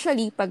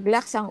usually pag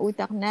lax ang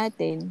utak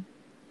natin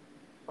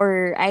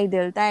or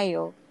idle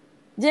tayo,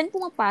 diyan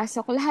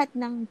pumapasok lahat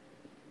ng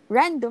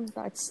random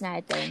thoughts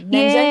natin.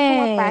 Nandyan Yes.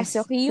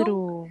 pumapasok yung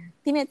True.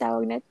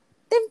 tinatawag na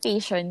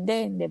temptation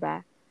din, 'di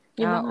ba?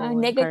 Yung mga Oo,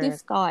 negative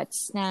correct.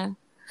 thoughts na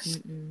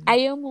Mm-mm.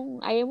 ayaw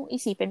mong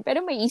isipin, pero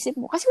may isip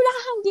mo kasi wala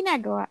kang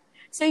ginagawa.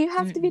 So you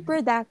have to be Mm-mm.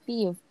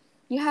 productive.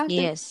 You have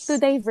to Yes.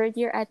 divert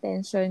your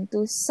attention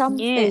to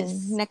something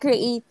Yes. na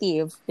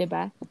creative, 'di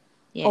ba?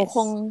 O Yes.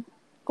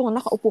 kung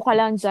nakaupo ka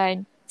lang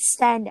dyan,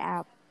 stand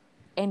up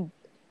and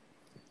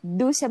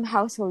do some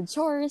household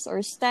chores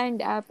or stand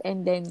up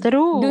and then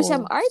do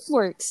some True.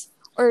 artworks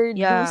or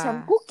do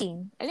some Yeah. cooking.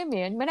 Alam mo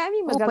yun,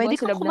 maraming Oh, magagawa pwede sa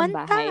kang loob ng kumanta.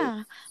 bahay.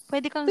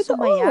 Pwede kang Totoo.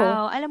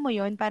 sumayaw. Alam mo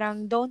yon,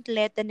 parang don't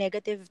let the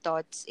negative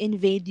thoughts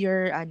invade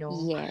your,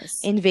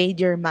 Yes.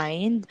 invade your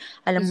mind.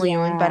 Alam mo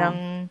yon, Yeah, parang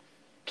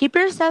keep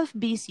yourself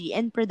busy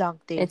and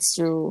productive. it's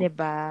true. 'Di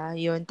ba?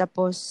 Yun.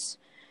 Tapos,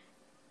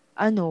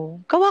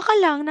 gawa ka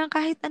lang ng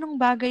kahit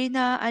anong bagay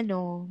na,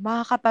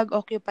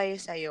 makakapag-occupy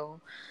sa'yo.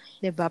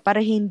 'Di ba?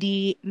 Para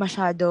hindi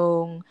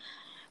masyadong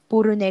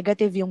puro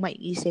negative yung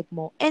maiisip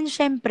mo. And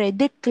syempre,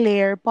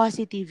 declare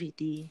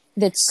positivity.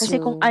 That's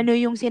Kasi kung true. ano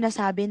yung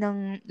sinasabi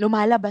ng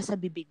lumalabas sa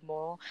bibig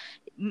mo,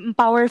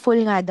 powerful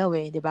nga daw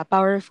eh, 'di ba?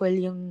 Powerful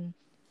yung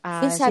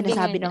Kasi sabi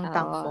nga, sinasabi ng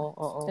tongue oo, mo.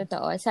 Oo.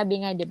 totoo.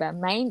 Sabi nga, di ba,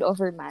 mind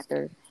over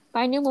matter.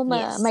 Paano mo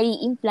Yes. mai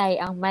imply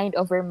ang mind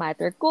over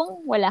matter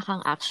kung wala kang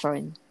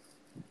action?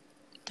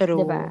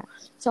 'Di ba? True.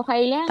 So,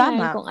 kailangan,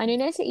 Tama. kung ano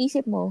na sa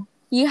isip mo,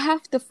 you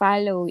have to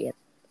follow it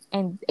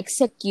and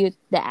execute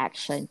the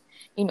action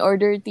in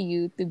order to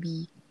you to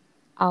be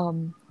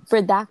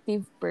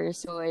productive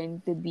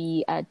person, to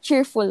be a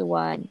cheerful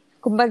one.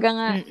 Kumbaga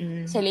nga,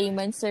 sa Mm-mm.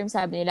 layman's term,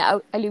 sabi nila,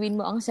 aliwin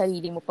mo ang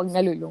sarili mo pag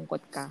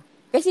nalulungkot ka.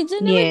 Kasi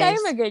dyan naman tayo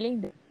Yes. magaling.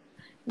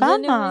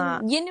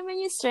 Tama. Yan naman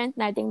yung strength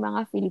nating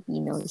mga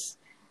Filipinos.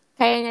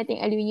 Kaya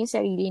nating aliwin yung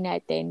sarili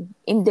natin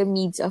in the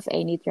midst of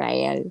any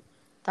trial.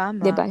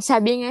 Tama. 'Diba?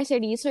 Sabi nga sa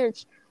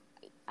research,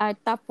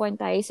 top 1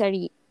 tayo sa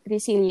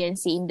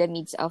resiliency in the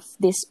midst of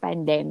this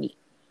pandemic.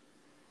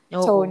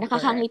 So, Oo, correct.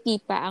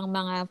 nakakangiti pa ang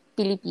mga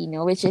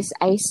Pilipino, which is,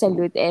 I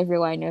salute every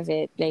one of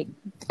it. Like,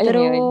 alam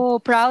mo yun? True,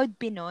 proud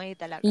Pinoy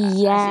talaga.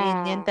 As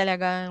in, yan Yeah.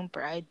 talagang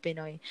proud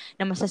Pinoy.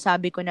 Na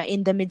masasabi ko na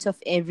in the midst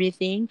of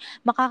everything,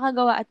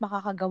 makakagawa at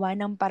makakagawa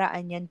ng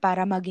paraan yan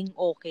para maging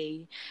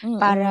okay.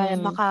 Para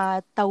Mm-mm.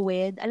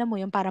 makatawid, alam mo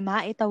yun, para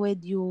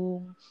maitawid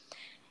yung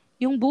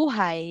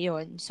buhay,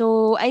 yun.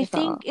 So, I Totoo.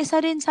 think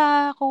isa rin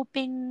sa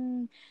coping,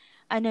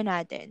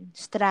 natin,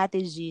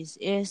 strategies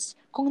is,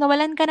 kung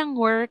nawalan ka ng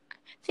work,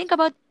 think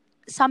about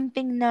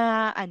something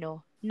na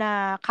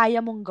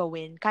kaya mong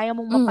gawin, kaya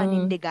mong Mm-mm.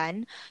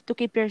 mapanindigan to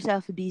keep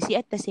yourself busy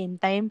at the same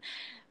time,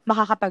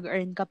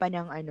 makakapag-earn ka pa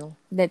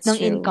That's ng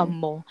true. income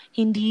mo.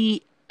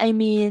 I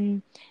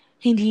mean,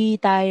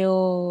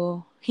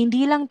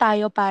 hindi lang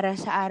tayo para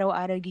sa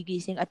araw-araw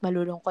gigising at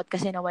malulungkot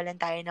kasi nawalan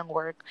tayo ng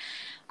work.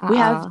 We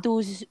have Oo. to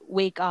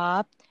wake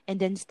up and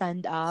then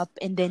stand up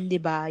and then 'di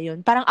ba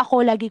yun, parang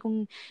ako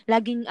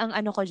laging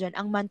ang ko diyan,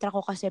 ang mantra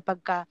ko kasi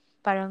pagka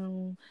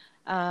parang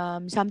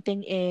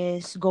something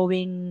is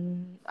going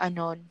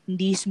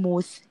hindi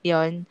smooth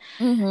yon,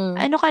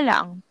 Mm-hmm. ka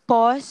lang,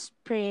 pause,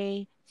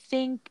 pray,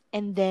 think,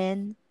 and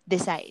then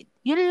decide.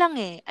 Yun lang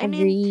eh. I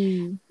mean,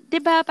 Agree. 'di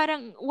ba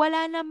parang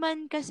wala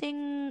naman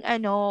kasing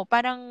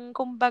parang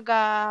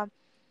kumbaga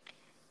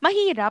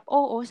mahirap,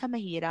 oo, sa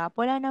mahirap.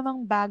 Wala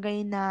namang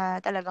bagay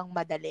na talagang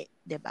madali,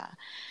 'di ba?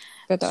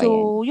 Totoo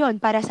yan. So, yun,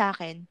 para sa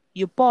akin,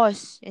 you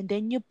pause, and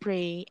then you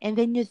pray, and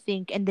then you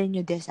think, and then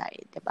you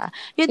decide, 'di ba?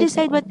 You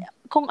decide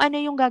Totoo. kung ano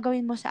yung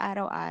gagawin mo sa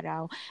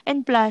araw-araw.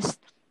 And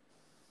plus,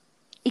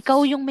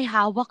 ikaw yung may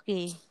hawak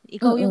eh.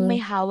 Ikaw yung may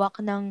Mm-mm.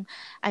 hawak ng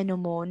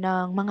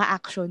ng mga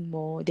action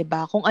mo, 'di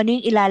ba? Kung ano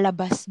yung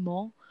ilalabas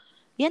mo,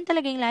 yan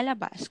talaga yung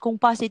lalabas. Kung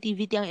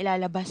positivity ang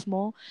ilalabas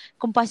mo,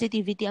 kung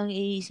positivity ang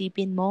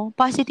iisipin mo,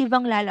 positive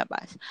ang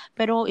lalabas.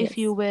 Pero if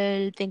you Yes.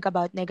 will think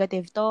about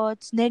negative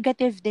thoughts,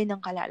 negative din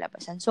ang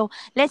kalalabasan. So,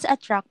 let's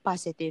attract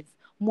positive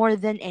more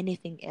than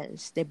anything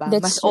else, 'di ba?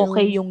 Mas That's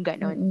okay true. yung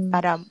ganun Mm-mm.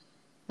 para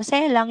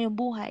masaya lang yung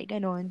buhay,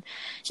 ganun,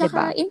 'di Tsaka,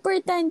 ba?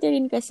 importante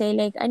rin kasi,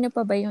 like, ano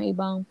pa ba yung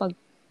ibang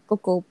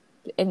pag-cope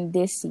in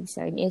this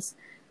season is,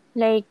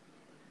 like,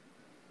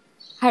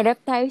 harap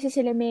tayo sa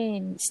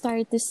salamin.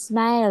 Start to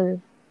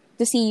smile.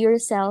 To see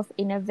yourself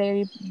in a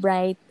very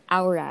bright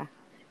aura.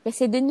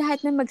 Kasi dun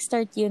lahat na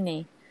mag-start yun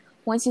eh.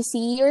 Once you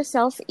see your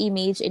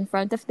self-image in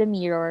front of the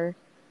mirror,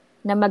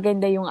 na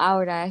maganda yung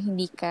aura,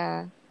 hindi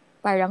ka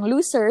parang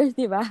loser,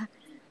 di ba?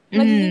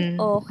 Magiging Mm.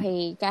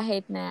 okay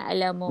kahit na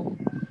alam mong,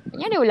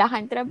 kunyari, wala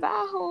kang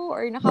trabaho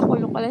or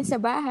nakakulong ka lang sa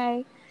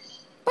bahay.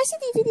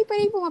 Positivity pa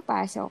rin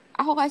pumapasok.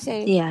 Ako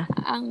kasi, Yeah.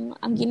 ang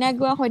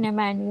ginagawa ko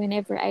naman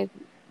whenever I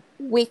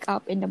wake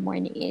up in the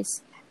morning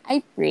is,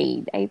 I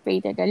prayed. I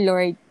prayed that the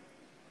Lord,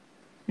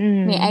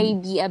 may I Mm.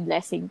 be a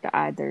blessing to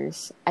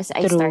others as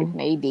I start True.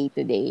 my day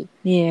to day.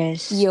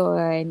 Yes.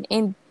 Yun.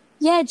 And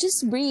yeah,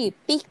 just breathe.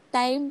 Take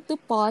time to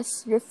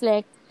pause,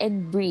 reflect,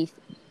 and breathe.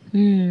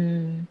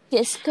 Mm.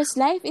 Yes, because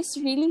life is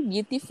really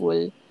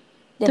beautiful.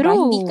 'Diba?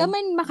 Hindi ka True.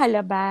 man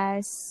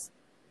makalabas.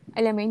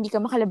 Alam mo, hindi ka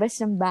makalabas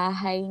ng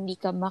bahay, hindi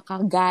ka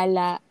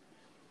makagala.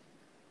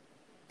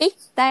 Take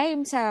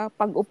time sa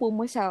pag-upo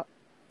mo sa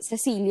sa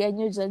silya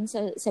nyo dyan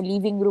sa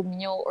living room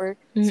nyo or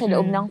sa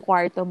loob Mm-mm. ng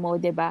kwarto mo,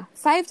 'di ba?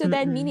 5 to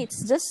 10 Mm-mm.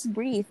 minutes, just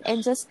breathe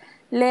and just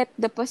let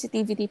the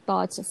positivity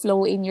thoughts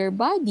flow in your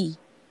body.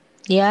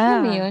 Alam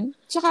mo Yeah. yun?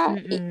 Tsaka,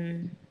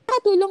 Mm-mm.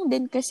 nakatulong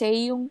din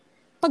kasi yung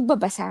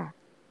pagbabasa.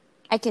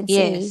 I can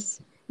say, Yes.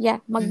 yeah,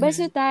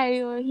 magbasa Mm-hmm.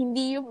 tayo,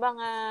 hindi yung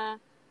mga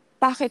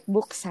pocket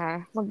books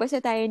ha.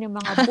 Magbasa tayo ng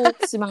mga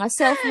books, mga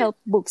self-help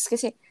books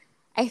kasi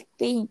I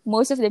think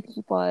most of the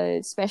people,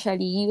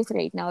 especially youth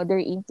right now,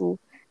 they're into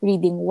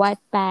reading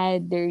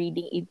Wattpad, they're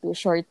reading into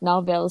short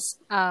novels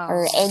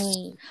or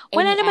Oh.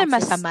 Wala any naman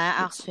access masama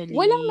books.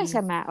 Walang actually.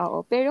 masama,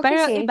 oo. Pero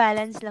Pero kasi,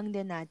 i-balance lang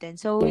din natin.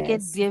 So, we can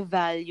yes, give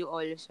value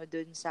also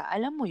dun sa,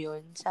 alam mo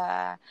yun,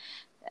 sa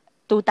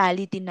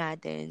totality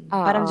natin.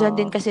 Parang dyan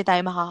din oo. kasi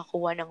tayo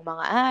makakakuha ng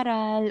mga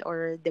aral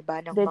or 'di ba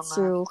ng That's mga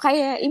true.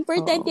 Kaya,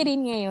 importante oo.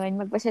 rin ngayon,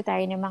 magbasa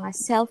tayo ng mga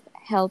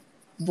self-help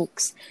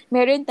books.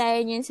 Meron tayo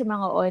niyan sa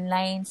mga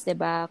onlines, 'di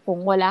ba?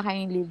 Kung wala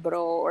kayong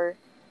libro or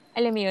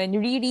alam mo yun,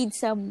 reread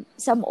some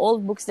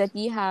old books that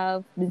you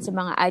have dun sa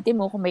mga ate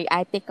mo, kung may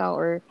ate ka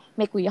or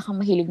may kuya kang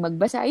mahilig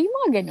magbasa, yung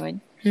mga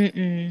ganun.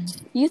 Mm.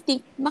 You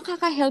think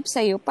makaka-help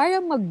sa'yo para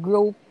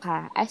mag-grow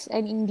ka as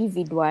an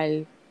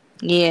individual.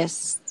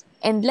 Yes.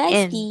 And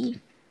And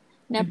lastly,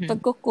 na mhm.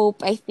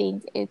 pagko-cope, I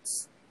think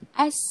it's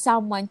ask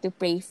someone to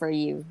pray for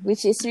you,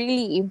 which is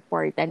really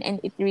important and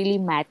it really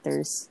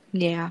matters.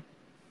 Yeah.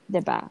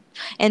 'Di ba?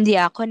 And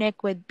yeah,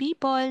 connect with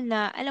people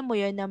na alam mo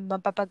yun na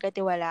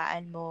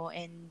mapapagkatiwalaan mo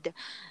and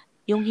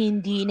yung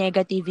hindi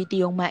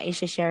negativity yung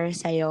ma-share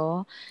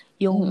sa'yo,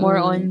 yung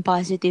more Mm-mm. on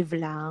positive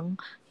lang,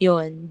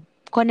 yun.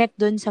 Connect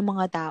dun sa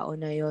mga tao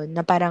na yun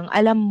na parang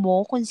alam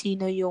mo kung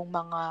sino yung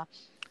mga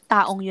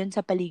taong yun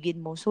sa paligid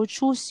mo. So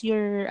choose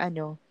your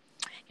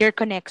your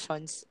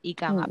connections,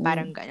 ika nga,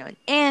 parang Mm-mm. ganon.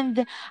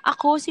 And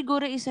ako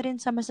siguro isa rin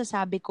sa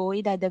masasabi ko,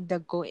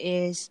 idadagdag ko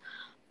is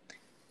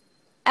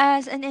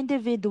as an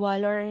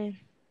individual or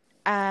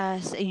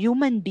as a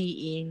human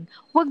being,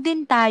 wag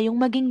din tayong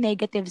maging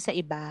negative sa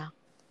iba.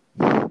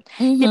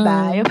 'Di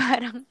ba? Yung Mm-hmm.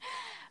 parang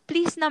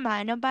please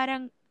naman, yung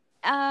parang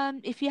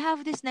if you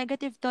have these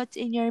negative thoughts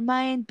in your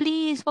mind,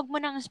 please wag mo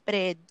nang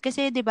spread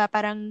kasi 'di ba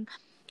parang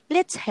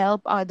let's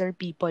help other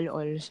people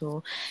also.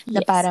 Na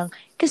Yes. parang,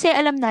 kasi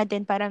alam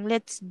natin, parang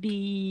let's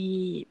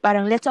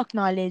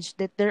acknowledge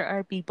that there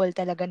are people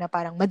talaga na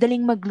parang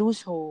madaling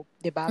mag-lose hope,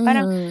 'di ba?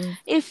 Parang, Mm-hmm.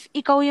 if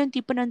ikaw yung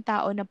tipo ng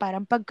tao na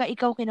parang pagka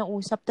ikaw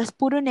kinausap, tas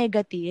puro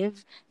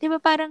negative, 'di ba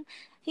parang,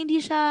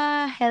 hindi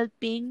siya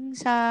helping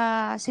sa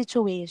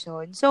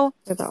situation. So,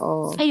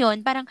 Totoo.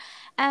 ayun, parang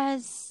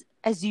as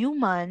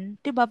human,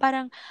 'di ba,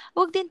 parang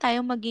 'wag din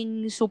tayong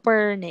maging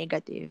super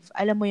negative.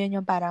 Alam mo 'yun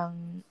yung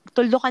parang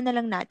tuldukan na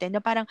lang natin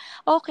na parang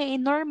okay,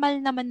 normal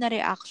naman na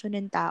reaction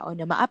ng tao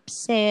na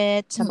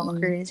ma-upset sa mga Mm-mm.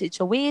 current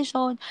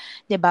situation,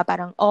 'di ba?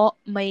 Parang oh,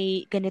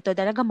 may ganito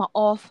talaga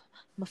ma-off,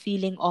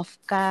 ma-feeling off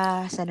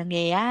ka sa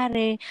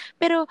nangyayari.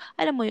 Pero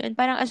alam mo 'yun,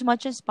 parang as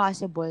much as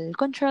possible,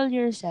 control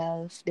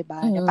yourself, 'di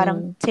ba? Na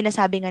parang Mm-mm.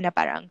 sinasabi nga na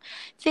parang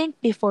think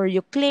before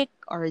you click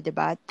or 'di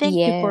ba? Think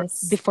before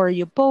Yes. before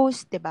you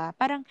post, 'di ba?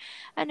 Parang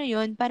ano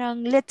 'yun,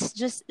 parang let's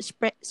just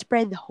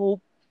spread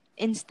hope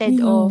instead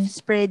of Mm-hmm.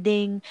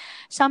 spreading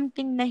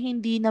something na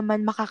hindi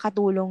naman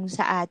makakatulong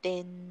sa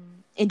atin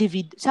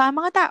sa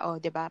mga tao,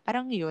 'di ba?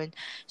 Parang 'yun.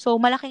 So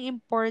malaking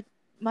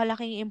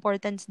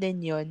importance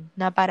din 'yun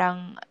na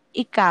parang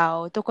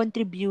ikaw to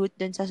contribute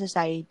dun sa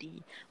society.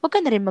 Huwag ka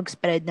na rin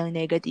mag-spread ng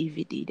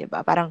negativity, 'di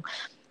ba? Parang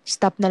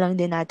stop na lang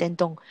din natin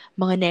tong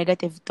mga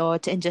negative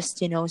thoughts and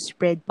just,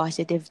 spread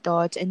positive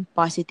thoughts and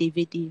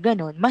positivity.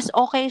 Ganon. Mas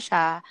okay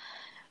siya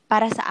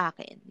para sa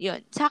akin.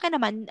 Yun. Sa akin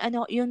naman,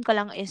 yun ko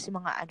lang is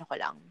mga ano ko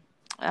lang.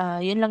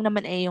 Yun lang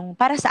naman ay yung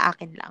para sa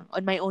akin lang.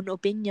 On my own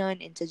opinion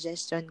and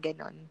suggestion,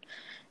 ganon.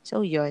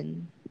 So,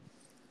 yun.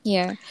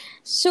 Yeah.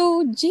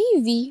 So,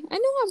 JV,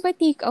 ano nga ba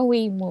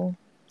take-away mo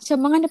sa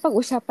mga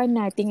napag-usapan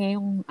natin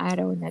ngayong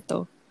araw na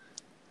to?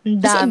 Ang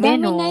Kasi ang dami,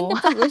 dami na no?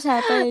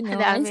 napag-usapan, Ang no?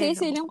 Ang dami,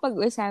 saya no? lang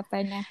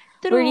pag-usapan na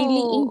we're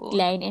really True.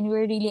 inclined and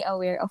we're really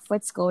aware of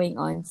what's going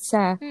on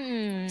sa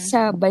Hmm.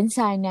 sa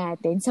bansa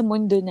natin, sa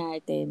mundo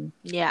natin.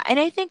 Yeah. And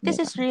I think this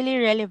Diba? is really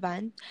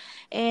relevant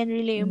and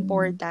really Mm.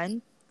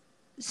 important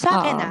sa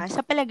akin Oo.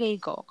 sa palagay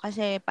ko.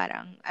 Kasi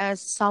parang,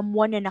 as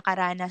someone na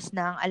nakaranas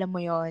ng, alam mo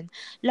yon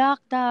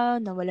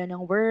lockdown, nawala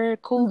ng work,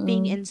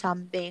 coping Mm-mm. in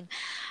something.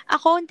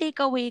 Ako, ang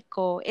takeaway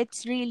ko,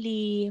 it's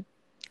really,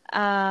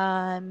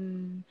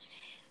 um,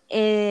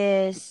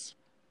 is,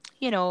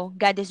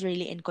 God is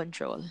really in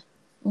control.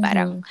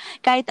 Parang,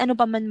 Mm-hmm. kahit ano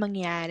pa man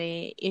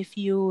mangyari, if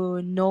you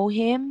know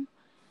Him,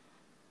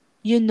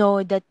 you know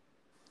that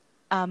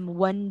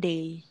one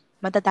day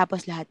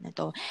matatapos lahat na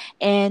to.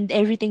 And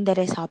everything that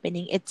is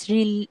happening, it's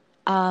really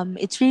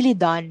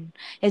done.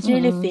 It's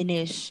really Mm-mm.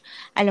 finished.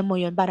 Alam mo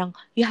yun, parang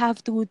you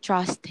have to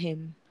trust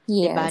him.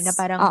 'Di ba? Na Yes.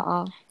 parang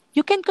Oo.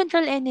 you can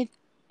control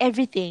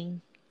everything.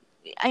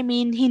 I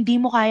mean, hindi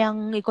mo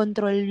kayang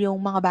i-control yung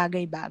mga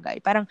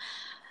bagay-bagay. Parang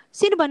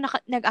sino ba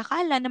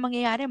nag-akala na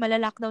mangyayari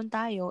mala-lockdown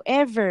tayo?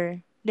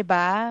 Ever. 'Di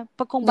ba?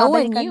 Kung No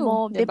one babalikan knew, mo,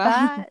 'di 'di ba?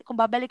 ba? Kung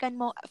babalikan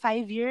mo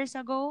 5 years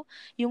ago,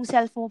 yung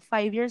self mo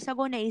 5 years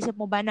ago, naisip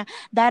mo ba na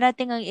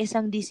darating ang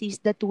isang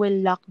disease that will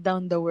lock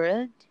down the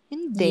world?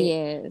 Hindi.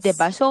 'Di Yes.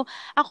 ba? So,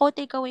 ako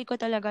takeaway ko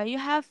talaga, you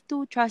have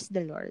to trust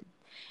the Lord.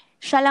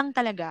 Siya lang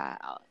talaga.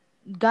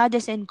 God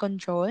is in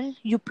control.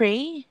 You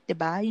pray, 'di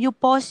ba? You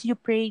pause, you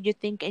pray, you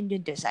think, and you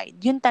decide.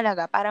 Yun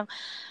talaga. Parang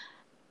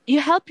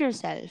you help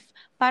yourself.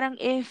 Parang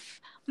if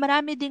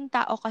marami ding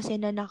tao kasi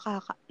na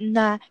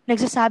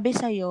nagsasabi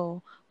sa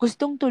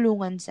gustong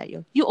tulungan sa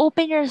you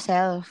open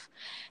yourself.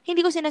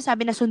 Hindi ko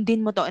sinasabi na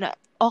sundin mo to na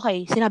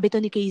okay, sinabi to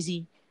ni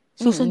KZ.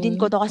 Susundin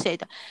ko Mm-mm. to kasi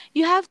ito.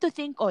 You have to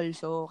think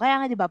also. Kaya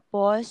nga 'di ba,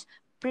 pause,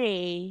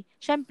 pray.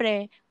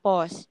 Syempre,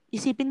 pause.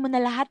 Isipin mo na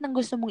lahat ng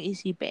gusto mong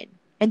isipin.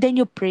 And then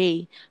you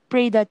pray.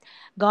 Pray that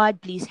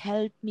God, please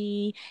help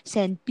me,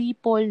 send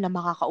people na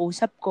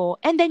makakausap ko.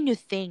 And then you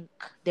think,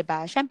 'di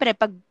ba? Syempre,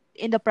 pag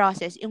in the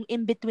process, yung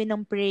in between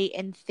ng pray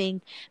and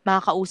think,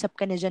 makakausap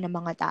ka na dyan ng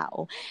mga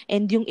tao.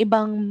 And yung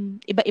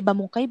iba-iba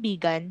mong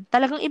kaibigan,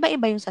 talagang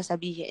iba-iba yung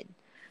sasabihin.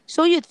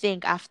 So you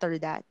think after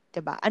that, 'di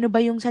ba? Ano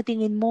ba yung sa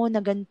tingin mo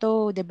na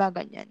ganito, 'di ba,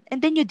 ganyan.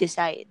 And then you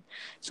decide.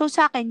 So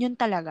sa akin yun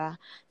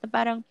talaga, na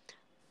parang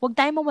huwag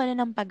tayo mawala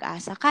ng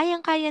pag-asa.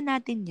 Kayang-kaya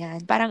natin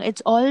yan. Parang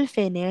it's all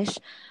finished.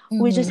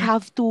 We just Mm-hmm.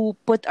 have to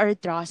put our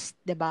trust,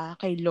 'di ba,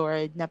 kay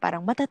Lord na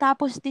parang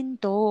matatapos din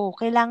 'to.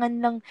 Kailangan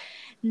lang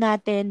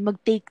natin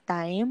mag-take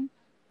time,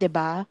 'di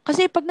ba?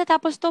 Kasi pag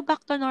natapos 'to,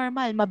 back to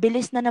normal,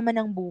 mabilis na naman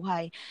ang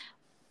buhay.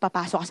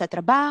 Papasok ka sa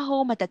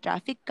trabaho,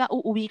 mata-traffic ka,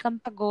 uuwi kang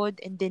pagod,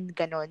 and then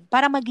ganon.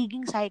 Para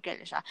magiging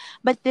cycle siya.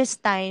 But this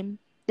time,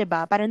 'di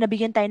ba? Parang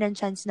nabigyan tayo ng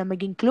chance na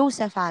maging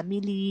close sa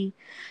family,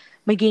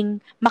 maging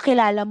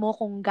makilala mo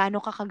kung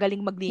gaano ka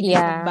kagaling maglinis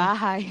ng Yeah.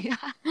 bahay.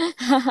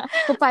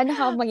 Kung paano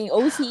ka maging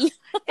OC.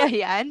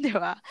 Ayan, di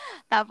ba?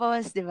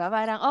 Tapos, di ba,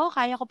 parang, oh,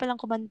 kaya ko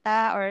palang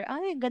kumanta, or,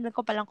 ay, ganun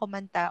ko palang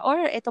kumanta,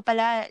 or, ito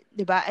pala,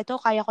 di ba, ito,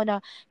 kaya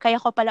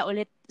ko pala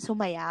ulit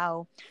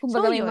sumayaw.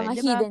 Kumbaga So, may yun, mga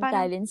di ba, hidden parang,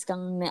 talents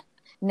kang true.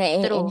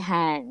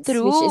 na-enhance,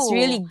 which is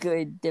really True.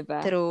 good, 'di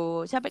ba?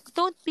 True. Sabi ko,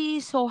 don't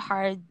be so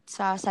hard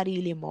sa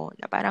sarili mo,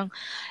 na parang,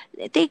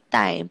 take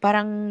time.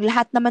 Parang,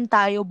 lahat naman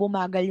tayo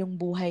bumagal yung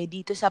buhay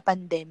dito sa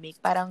pandemic.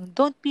 Parang,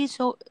 don't be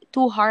so,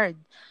 too hard.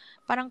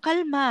 Parang,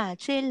 kalma,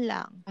 chill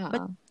lang.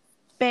 But, Oo.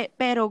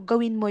 pero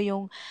gawin mo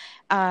yung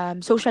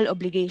social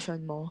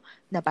obligation mo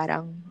na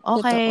parang,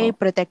 okay, Totoo.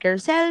 protect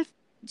yourself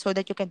so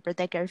that you can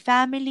protect your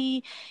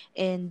family.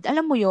 And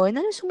alam mo yun,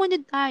 ano,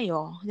 sumunod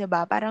tayo. 'Di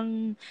ba?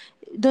 Parang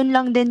doon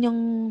lang din yung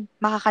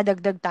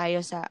makakadagdag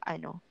tayo sa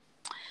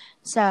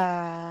sa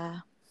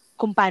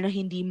kung paano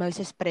hindi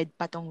mag-spread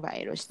pa tong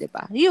virus, 'di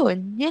ba?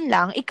 Yun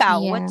lang. Ikaw,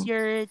 Yeah. what's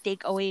your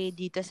takeaway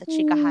dito sa Hmm.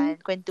 chikahan,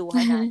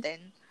 kwentuhan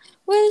natin?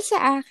 Well,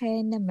 sa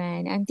akin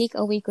naman, ang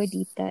takeaway ko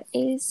dito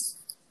is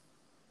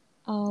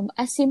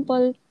a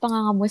simple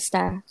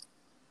pangangamusta.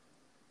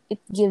 It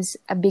gives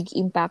a big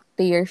impact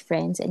to your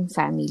friends and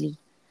family.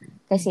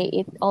 Kasi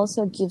Mhm. it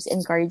also gives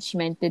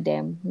encouragement to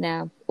them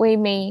na, uy,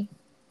 may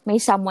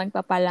someone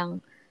pa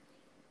palang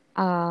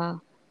uh,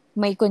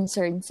 may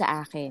concern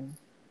sa akin.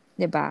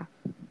 'Di ba?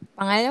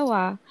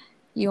 Pangalawa,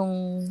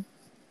 yung,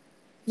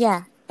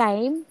 yeah,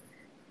 time.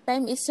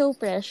 Time is so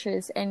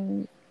precious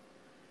and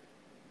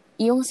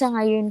yung sa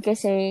ngayon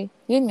kasi,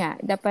 yun nga,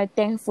 dapat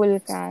thankful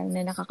ka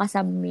na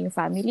nakakasama mo yung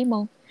family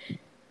mo.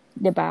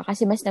 'Di ba?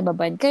 Kasi mas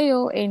nababand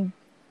kayo and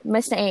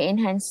mas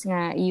na-enhance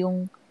nga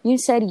yung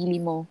sarili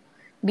mo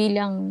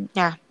bilang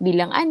Yeah.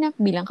 bilang anak,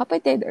 bilang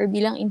kapatid, or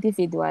bilang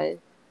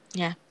individual.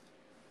 Yeah.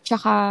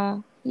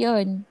 Tsaka,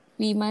 yun,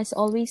 we must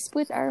always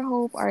put our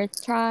hope, our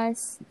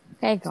trust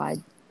kay God.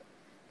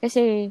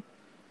 Kasi,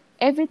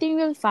 everything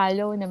will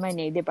follow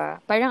naman eh, di ba?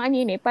 Parang ano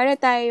yun eh, para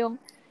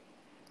tayong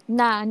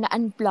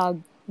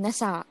na-unplug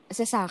sa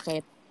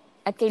sakit.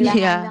 At kailangan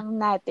Yeah. lang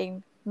nating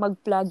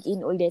mag-plug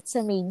in ulit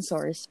sa main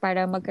source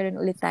para magkaroon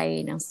ulit tayo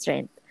ng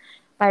strength.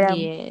 Para,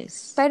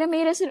 Yes. para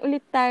may rason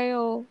ulit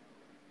tayo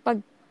pag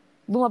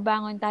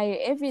bumabangon tayo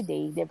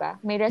everyday, di ba?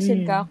 May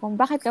rason ka Mm. kung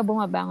bakit ka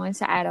bumabangon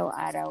sa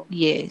araw-araw.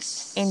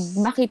 And Yes.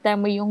 makita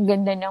mo yung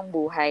ganda ng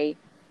buhay.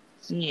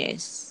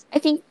 Yes. I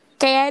think,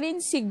 kaya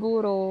rin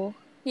siguro,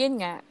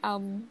 yun nga,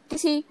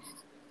 kasi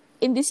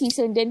in this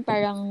season din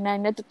parang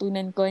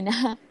natutunan ko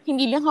na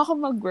hindi lang ako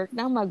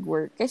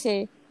mag-work.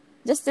 Kasi,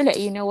 just to let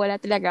you know, wala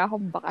talaga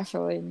akong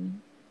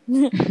bakasyon.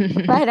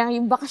 Parang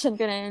yung bakasyon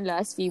ko na yung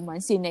last few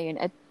months, yun na yun.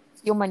 At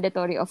yung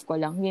mandatory off ko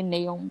lang, yun na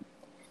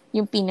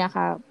yung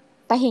pinaka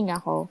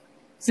pahinga ko.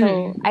 So,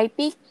 Mm. I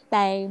take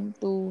time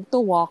to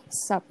walk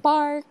sa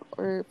park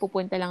or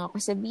pupunta lang ako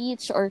sa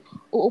beach or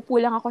uupo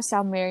lang ako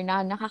somewhere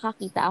na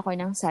nakakakita ako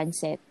ng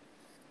sunset.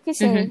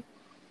 Kasi, Mhm.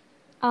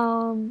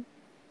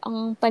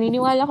 ang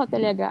paniniwala ko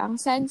talaga, ang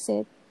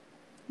sunset,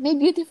 may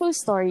beautiful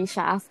story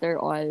siya after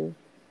all.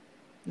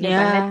 'Di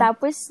ba? Yeah.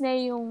 Natapos na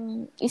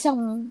yung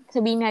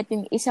sabihin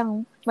natin,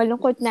 isang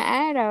malungkot na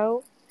araw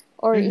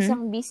or Mhm.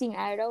 isang busy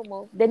araw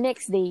mo, the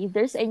next day,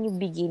 there's a new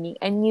beginning,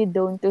 a new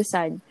dawn to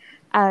sun,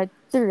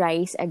 to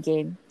rise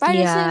again.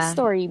 Para sa Yeah.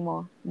 story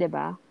mo, 'di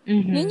ba?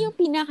 Yun Mhm. yung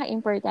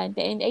pinaka-importante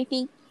and I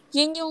think,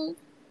 yun yung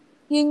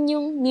yun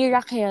yung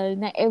miracle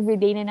na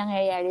everyday na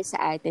nangyayari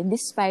sa atin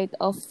despite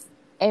of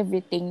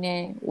everything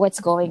na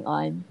what's going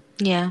on.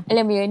 Yeah.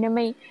 Alam mo yun, na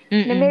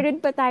Mm-mm. meron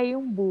pa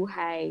tayong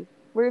buhay.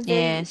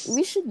 Yes.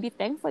 We should be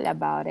thankful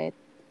about it.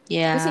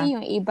 Yeah. Kasi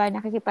yung iba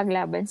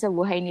nakikipaglaban sa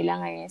buhay nila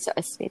ngayon sa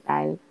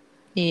ospital.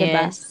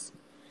 Diba? Yes.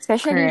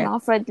 Especially yung Correct.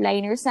 mga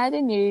frontliners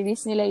natin,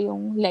 nire-risk nila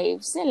yung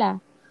lives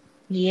nila.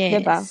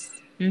 Diba? Yes.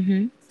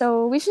 Mm-hmm.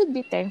 So, we should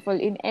be thankful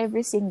in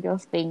every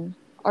single thing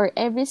or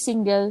every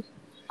single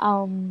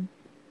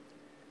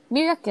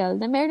miracle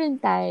na meron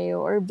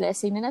tayo or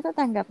blessing na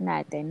natatanggap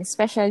natin,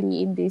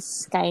 especially in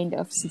this kind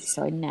of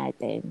season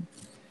natin.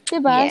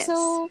 Diba? Yes.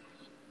 So,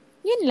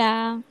 yun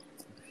lang.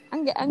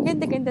 Ang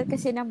ganda-ganda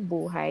kasi ng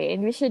buhay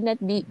and we should not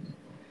be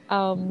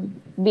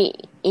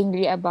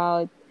angry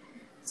about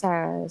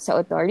sa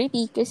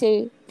authority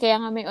kasi kaya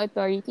nga may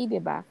authority,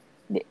 'di ba?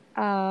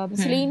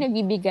 Sila yung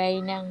nagbibigay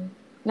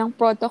ng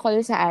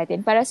protocol sa atin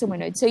para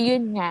sumunod. So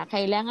yun nga,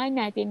 kailangan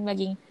natin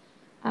maging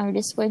ang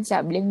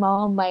responsableng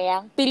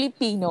mamamayang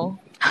Pilipino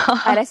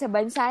para sa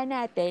bansa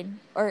natin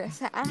or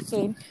sa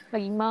akin,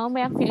 maging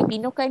mamamayang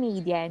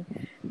Filipino-Canadian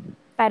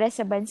para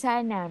sa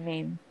bansa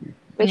namin.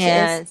 Which is,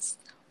 Yes.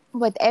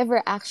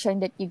 whatever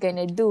action that you're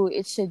gonna do,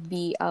 it should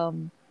be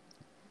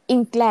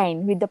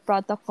inclined with the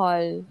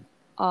protocol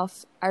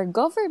of our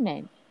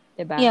government.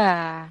 Diba?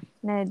 Yeah.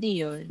 Na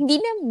Di yun.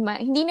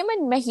 hindi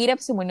naman mahirap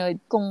sumunod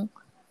kung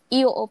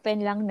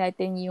i-open lang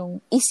natin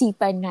yung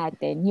isipan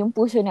natin, yung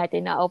puso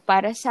natin na,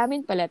 para sa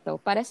amin pala to,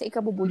 para sa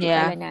ikabubuti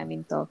pala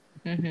namin to.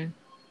 Mm-hmm.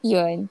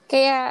 Yun.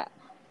 Kaya,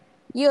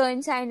 yun,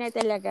 sana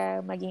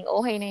talaga maging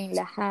okay na yung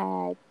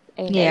lahat.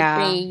 And I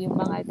pray yung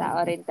mga tao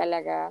rin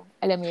talaga,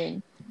 alam mo yun,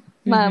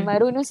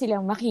 marunong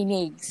silang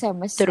makinig sa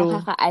mas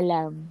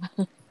nakakaalam.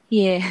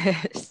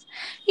 Yes.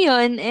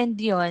 Yun, and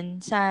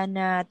yun,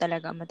 sana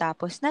talaga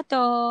matapos na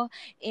to.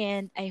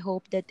 And I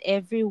hope that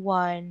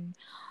everyone,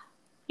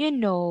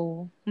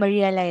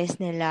 ma-realize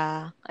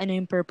nila ano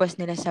yung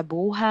purpose nila sa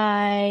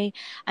buhay,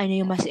 ano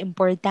yung mas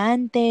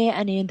importante,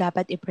 ano yung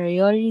dapat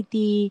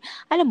i-priority.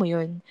 Alam mo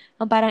yun,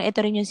 parang ito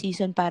rin yung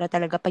season para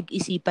talaga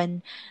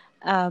pag-isipan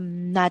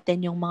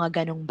natin yung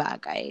mga ganong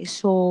bagay.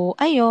 So,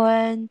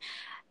 ayun,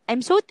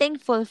 I'm so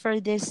thankful for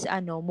this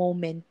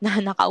moment na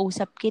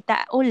nakausap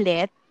kita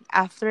ulit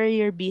after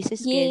your busy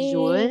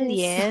schedule.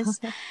 Yes.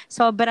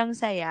 Sobrang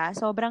saya,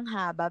 sobrang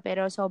haba,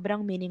 pero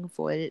sobrang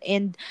meaningful.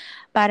 And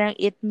parang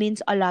it means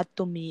a lot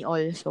to me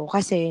also.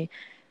 Kasi,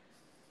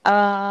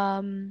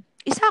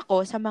 isa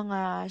ako sa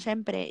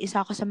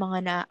mga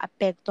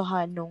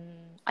naapektuhan nung,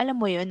 alam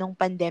mo yun, nung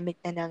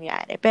pandemic na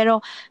nangyari.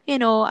 Pero,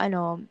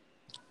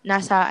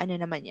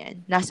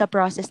 nasa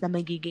process na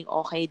magiging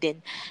okay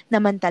din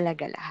naman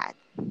talaga lahat.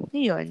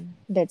 Yun.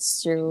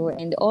 That's true.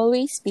 And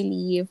always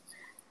believe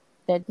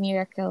that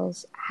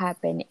miracles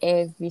happen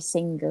every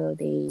single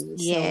day.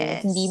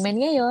 Yes. So, hindi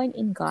man ngayon,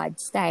 in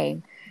God's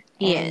time.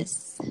 And,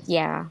 Yes.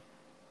 yeah.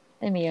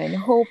 Alam mo yun,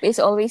 hope is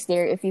always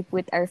there if we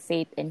put our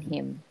faith in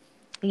Him.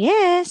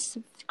 Yes.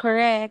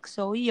 Correct.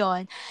 So,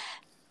 yun.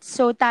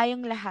 So,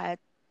 tayong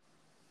lahat,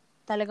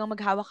 talagang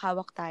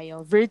maghawak-hawak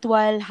tayo.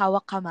 Virtual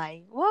hawak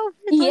kamay. Wow,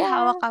 virtual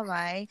hawak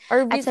kamay.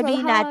 Or At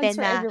sabihin natin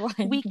na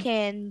everyone. we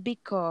can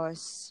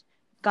because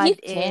God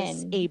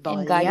is able.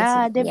 And God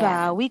yeah, is, 'di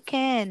ba? We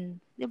can.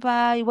 'Di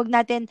ba? Huwag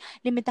natin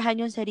limitahan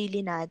yung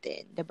sarili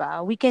natin, 'di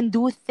ba? We can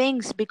do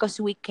things because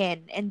we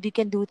can, and we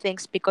can do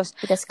things because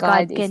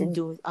God can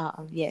do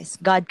yes,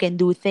 God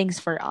can do things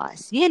for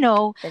us.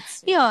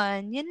 That's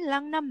 'Yun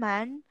lang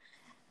naman.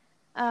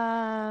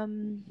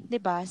 'Di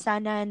ba?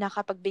 Sana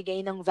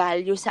nakapagbigay ng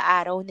value sa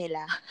araw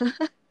nila.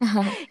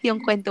 Yung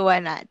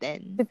kwentuhan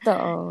natin.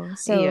 Totoo.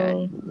 So,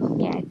 Yun.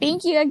 yeah.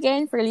 Thank you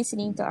again for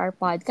listening to our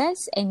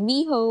podcast, and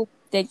we hope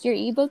that you're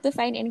able to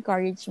find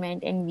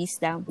encouragement and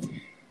wisdom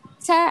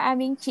sa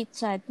aming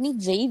chit-chat ni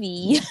JV.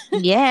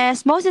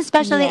 Yes, most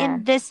especially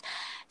in this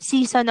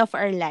season of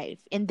our life,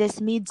 in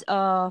this midst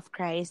of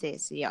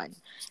crisis. Yon.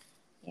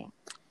 Yeah.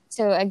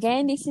 So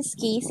again, this is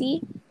Casey.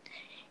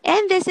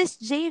 And this is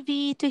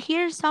JV. To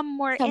hear some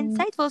more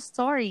insightful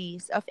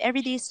stories of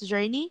everyday's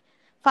journey,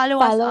 follow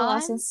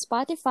us on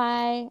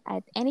Spotify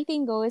at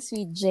Anything Goes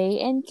with J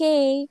and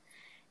K.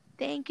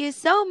 Thank you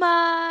so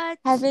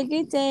much. Have a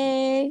good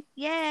day.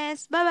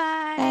 Yes,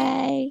 bye-bye.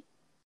 Bye.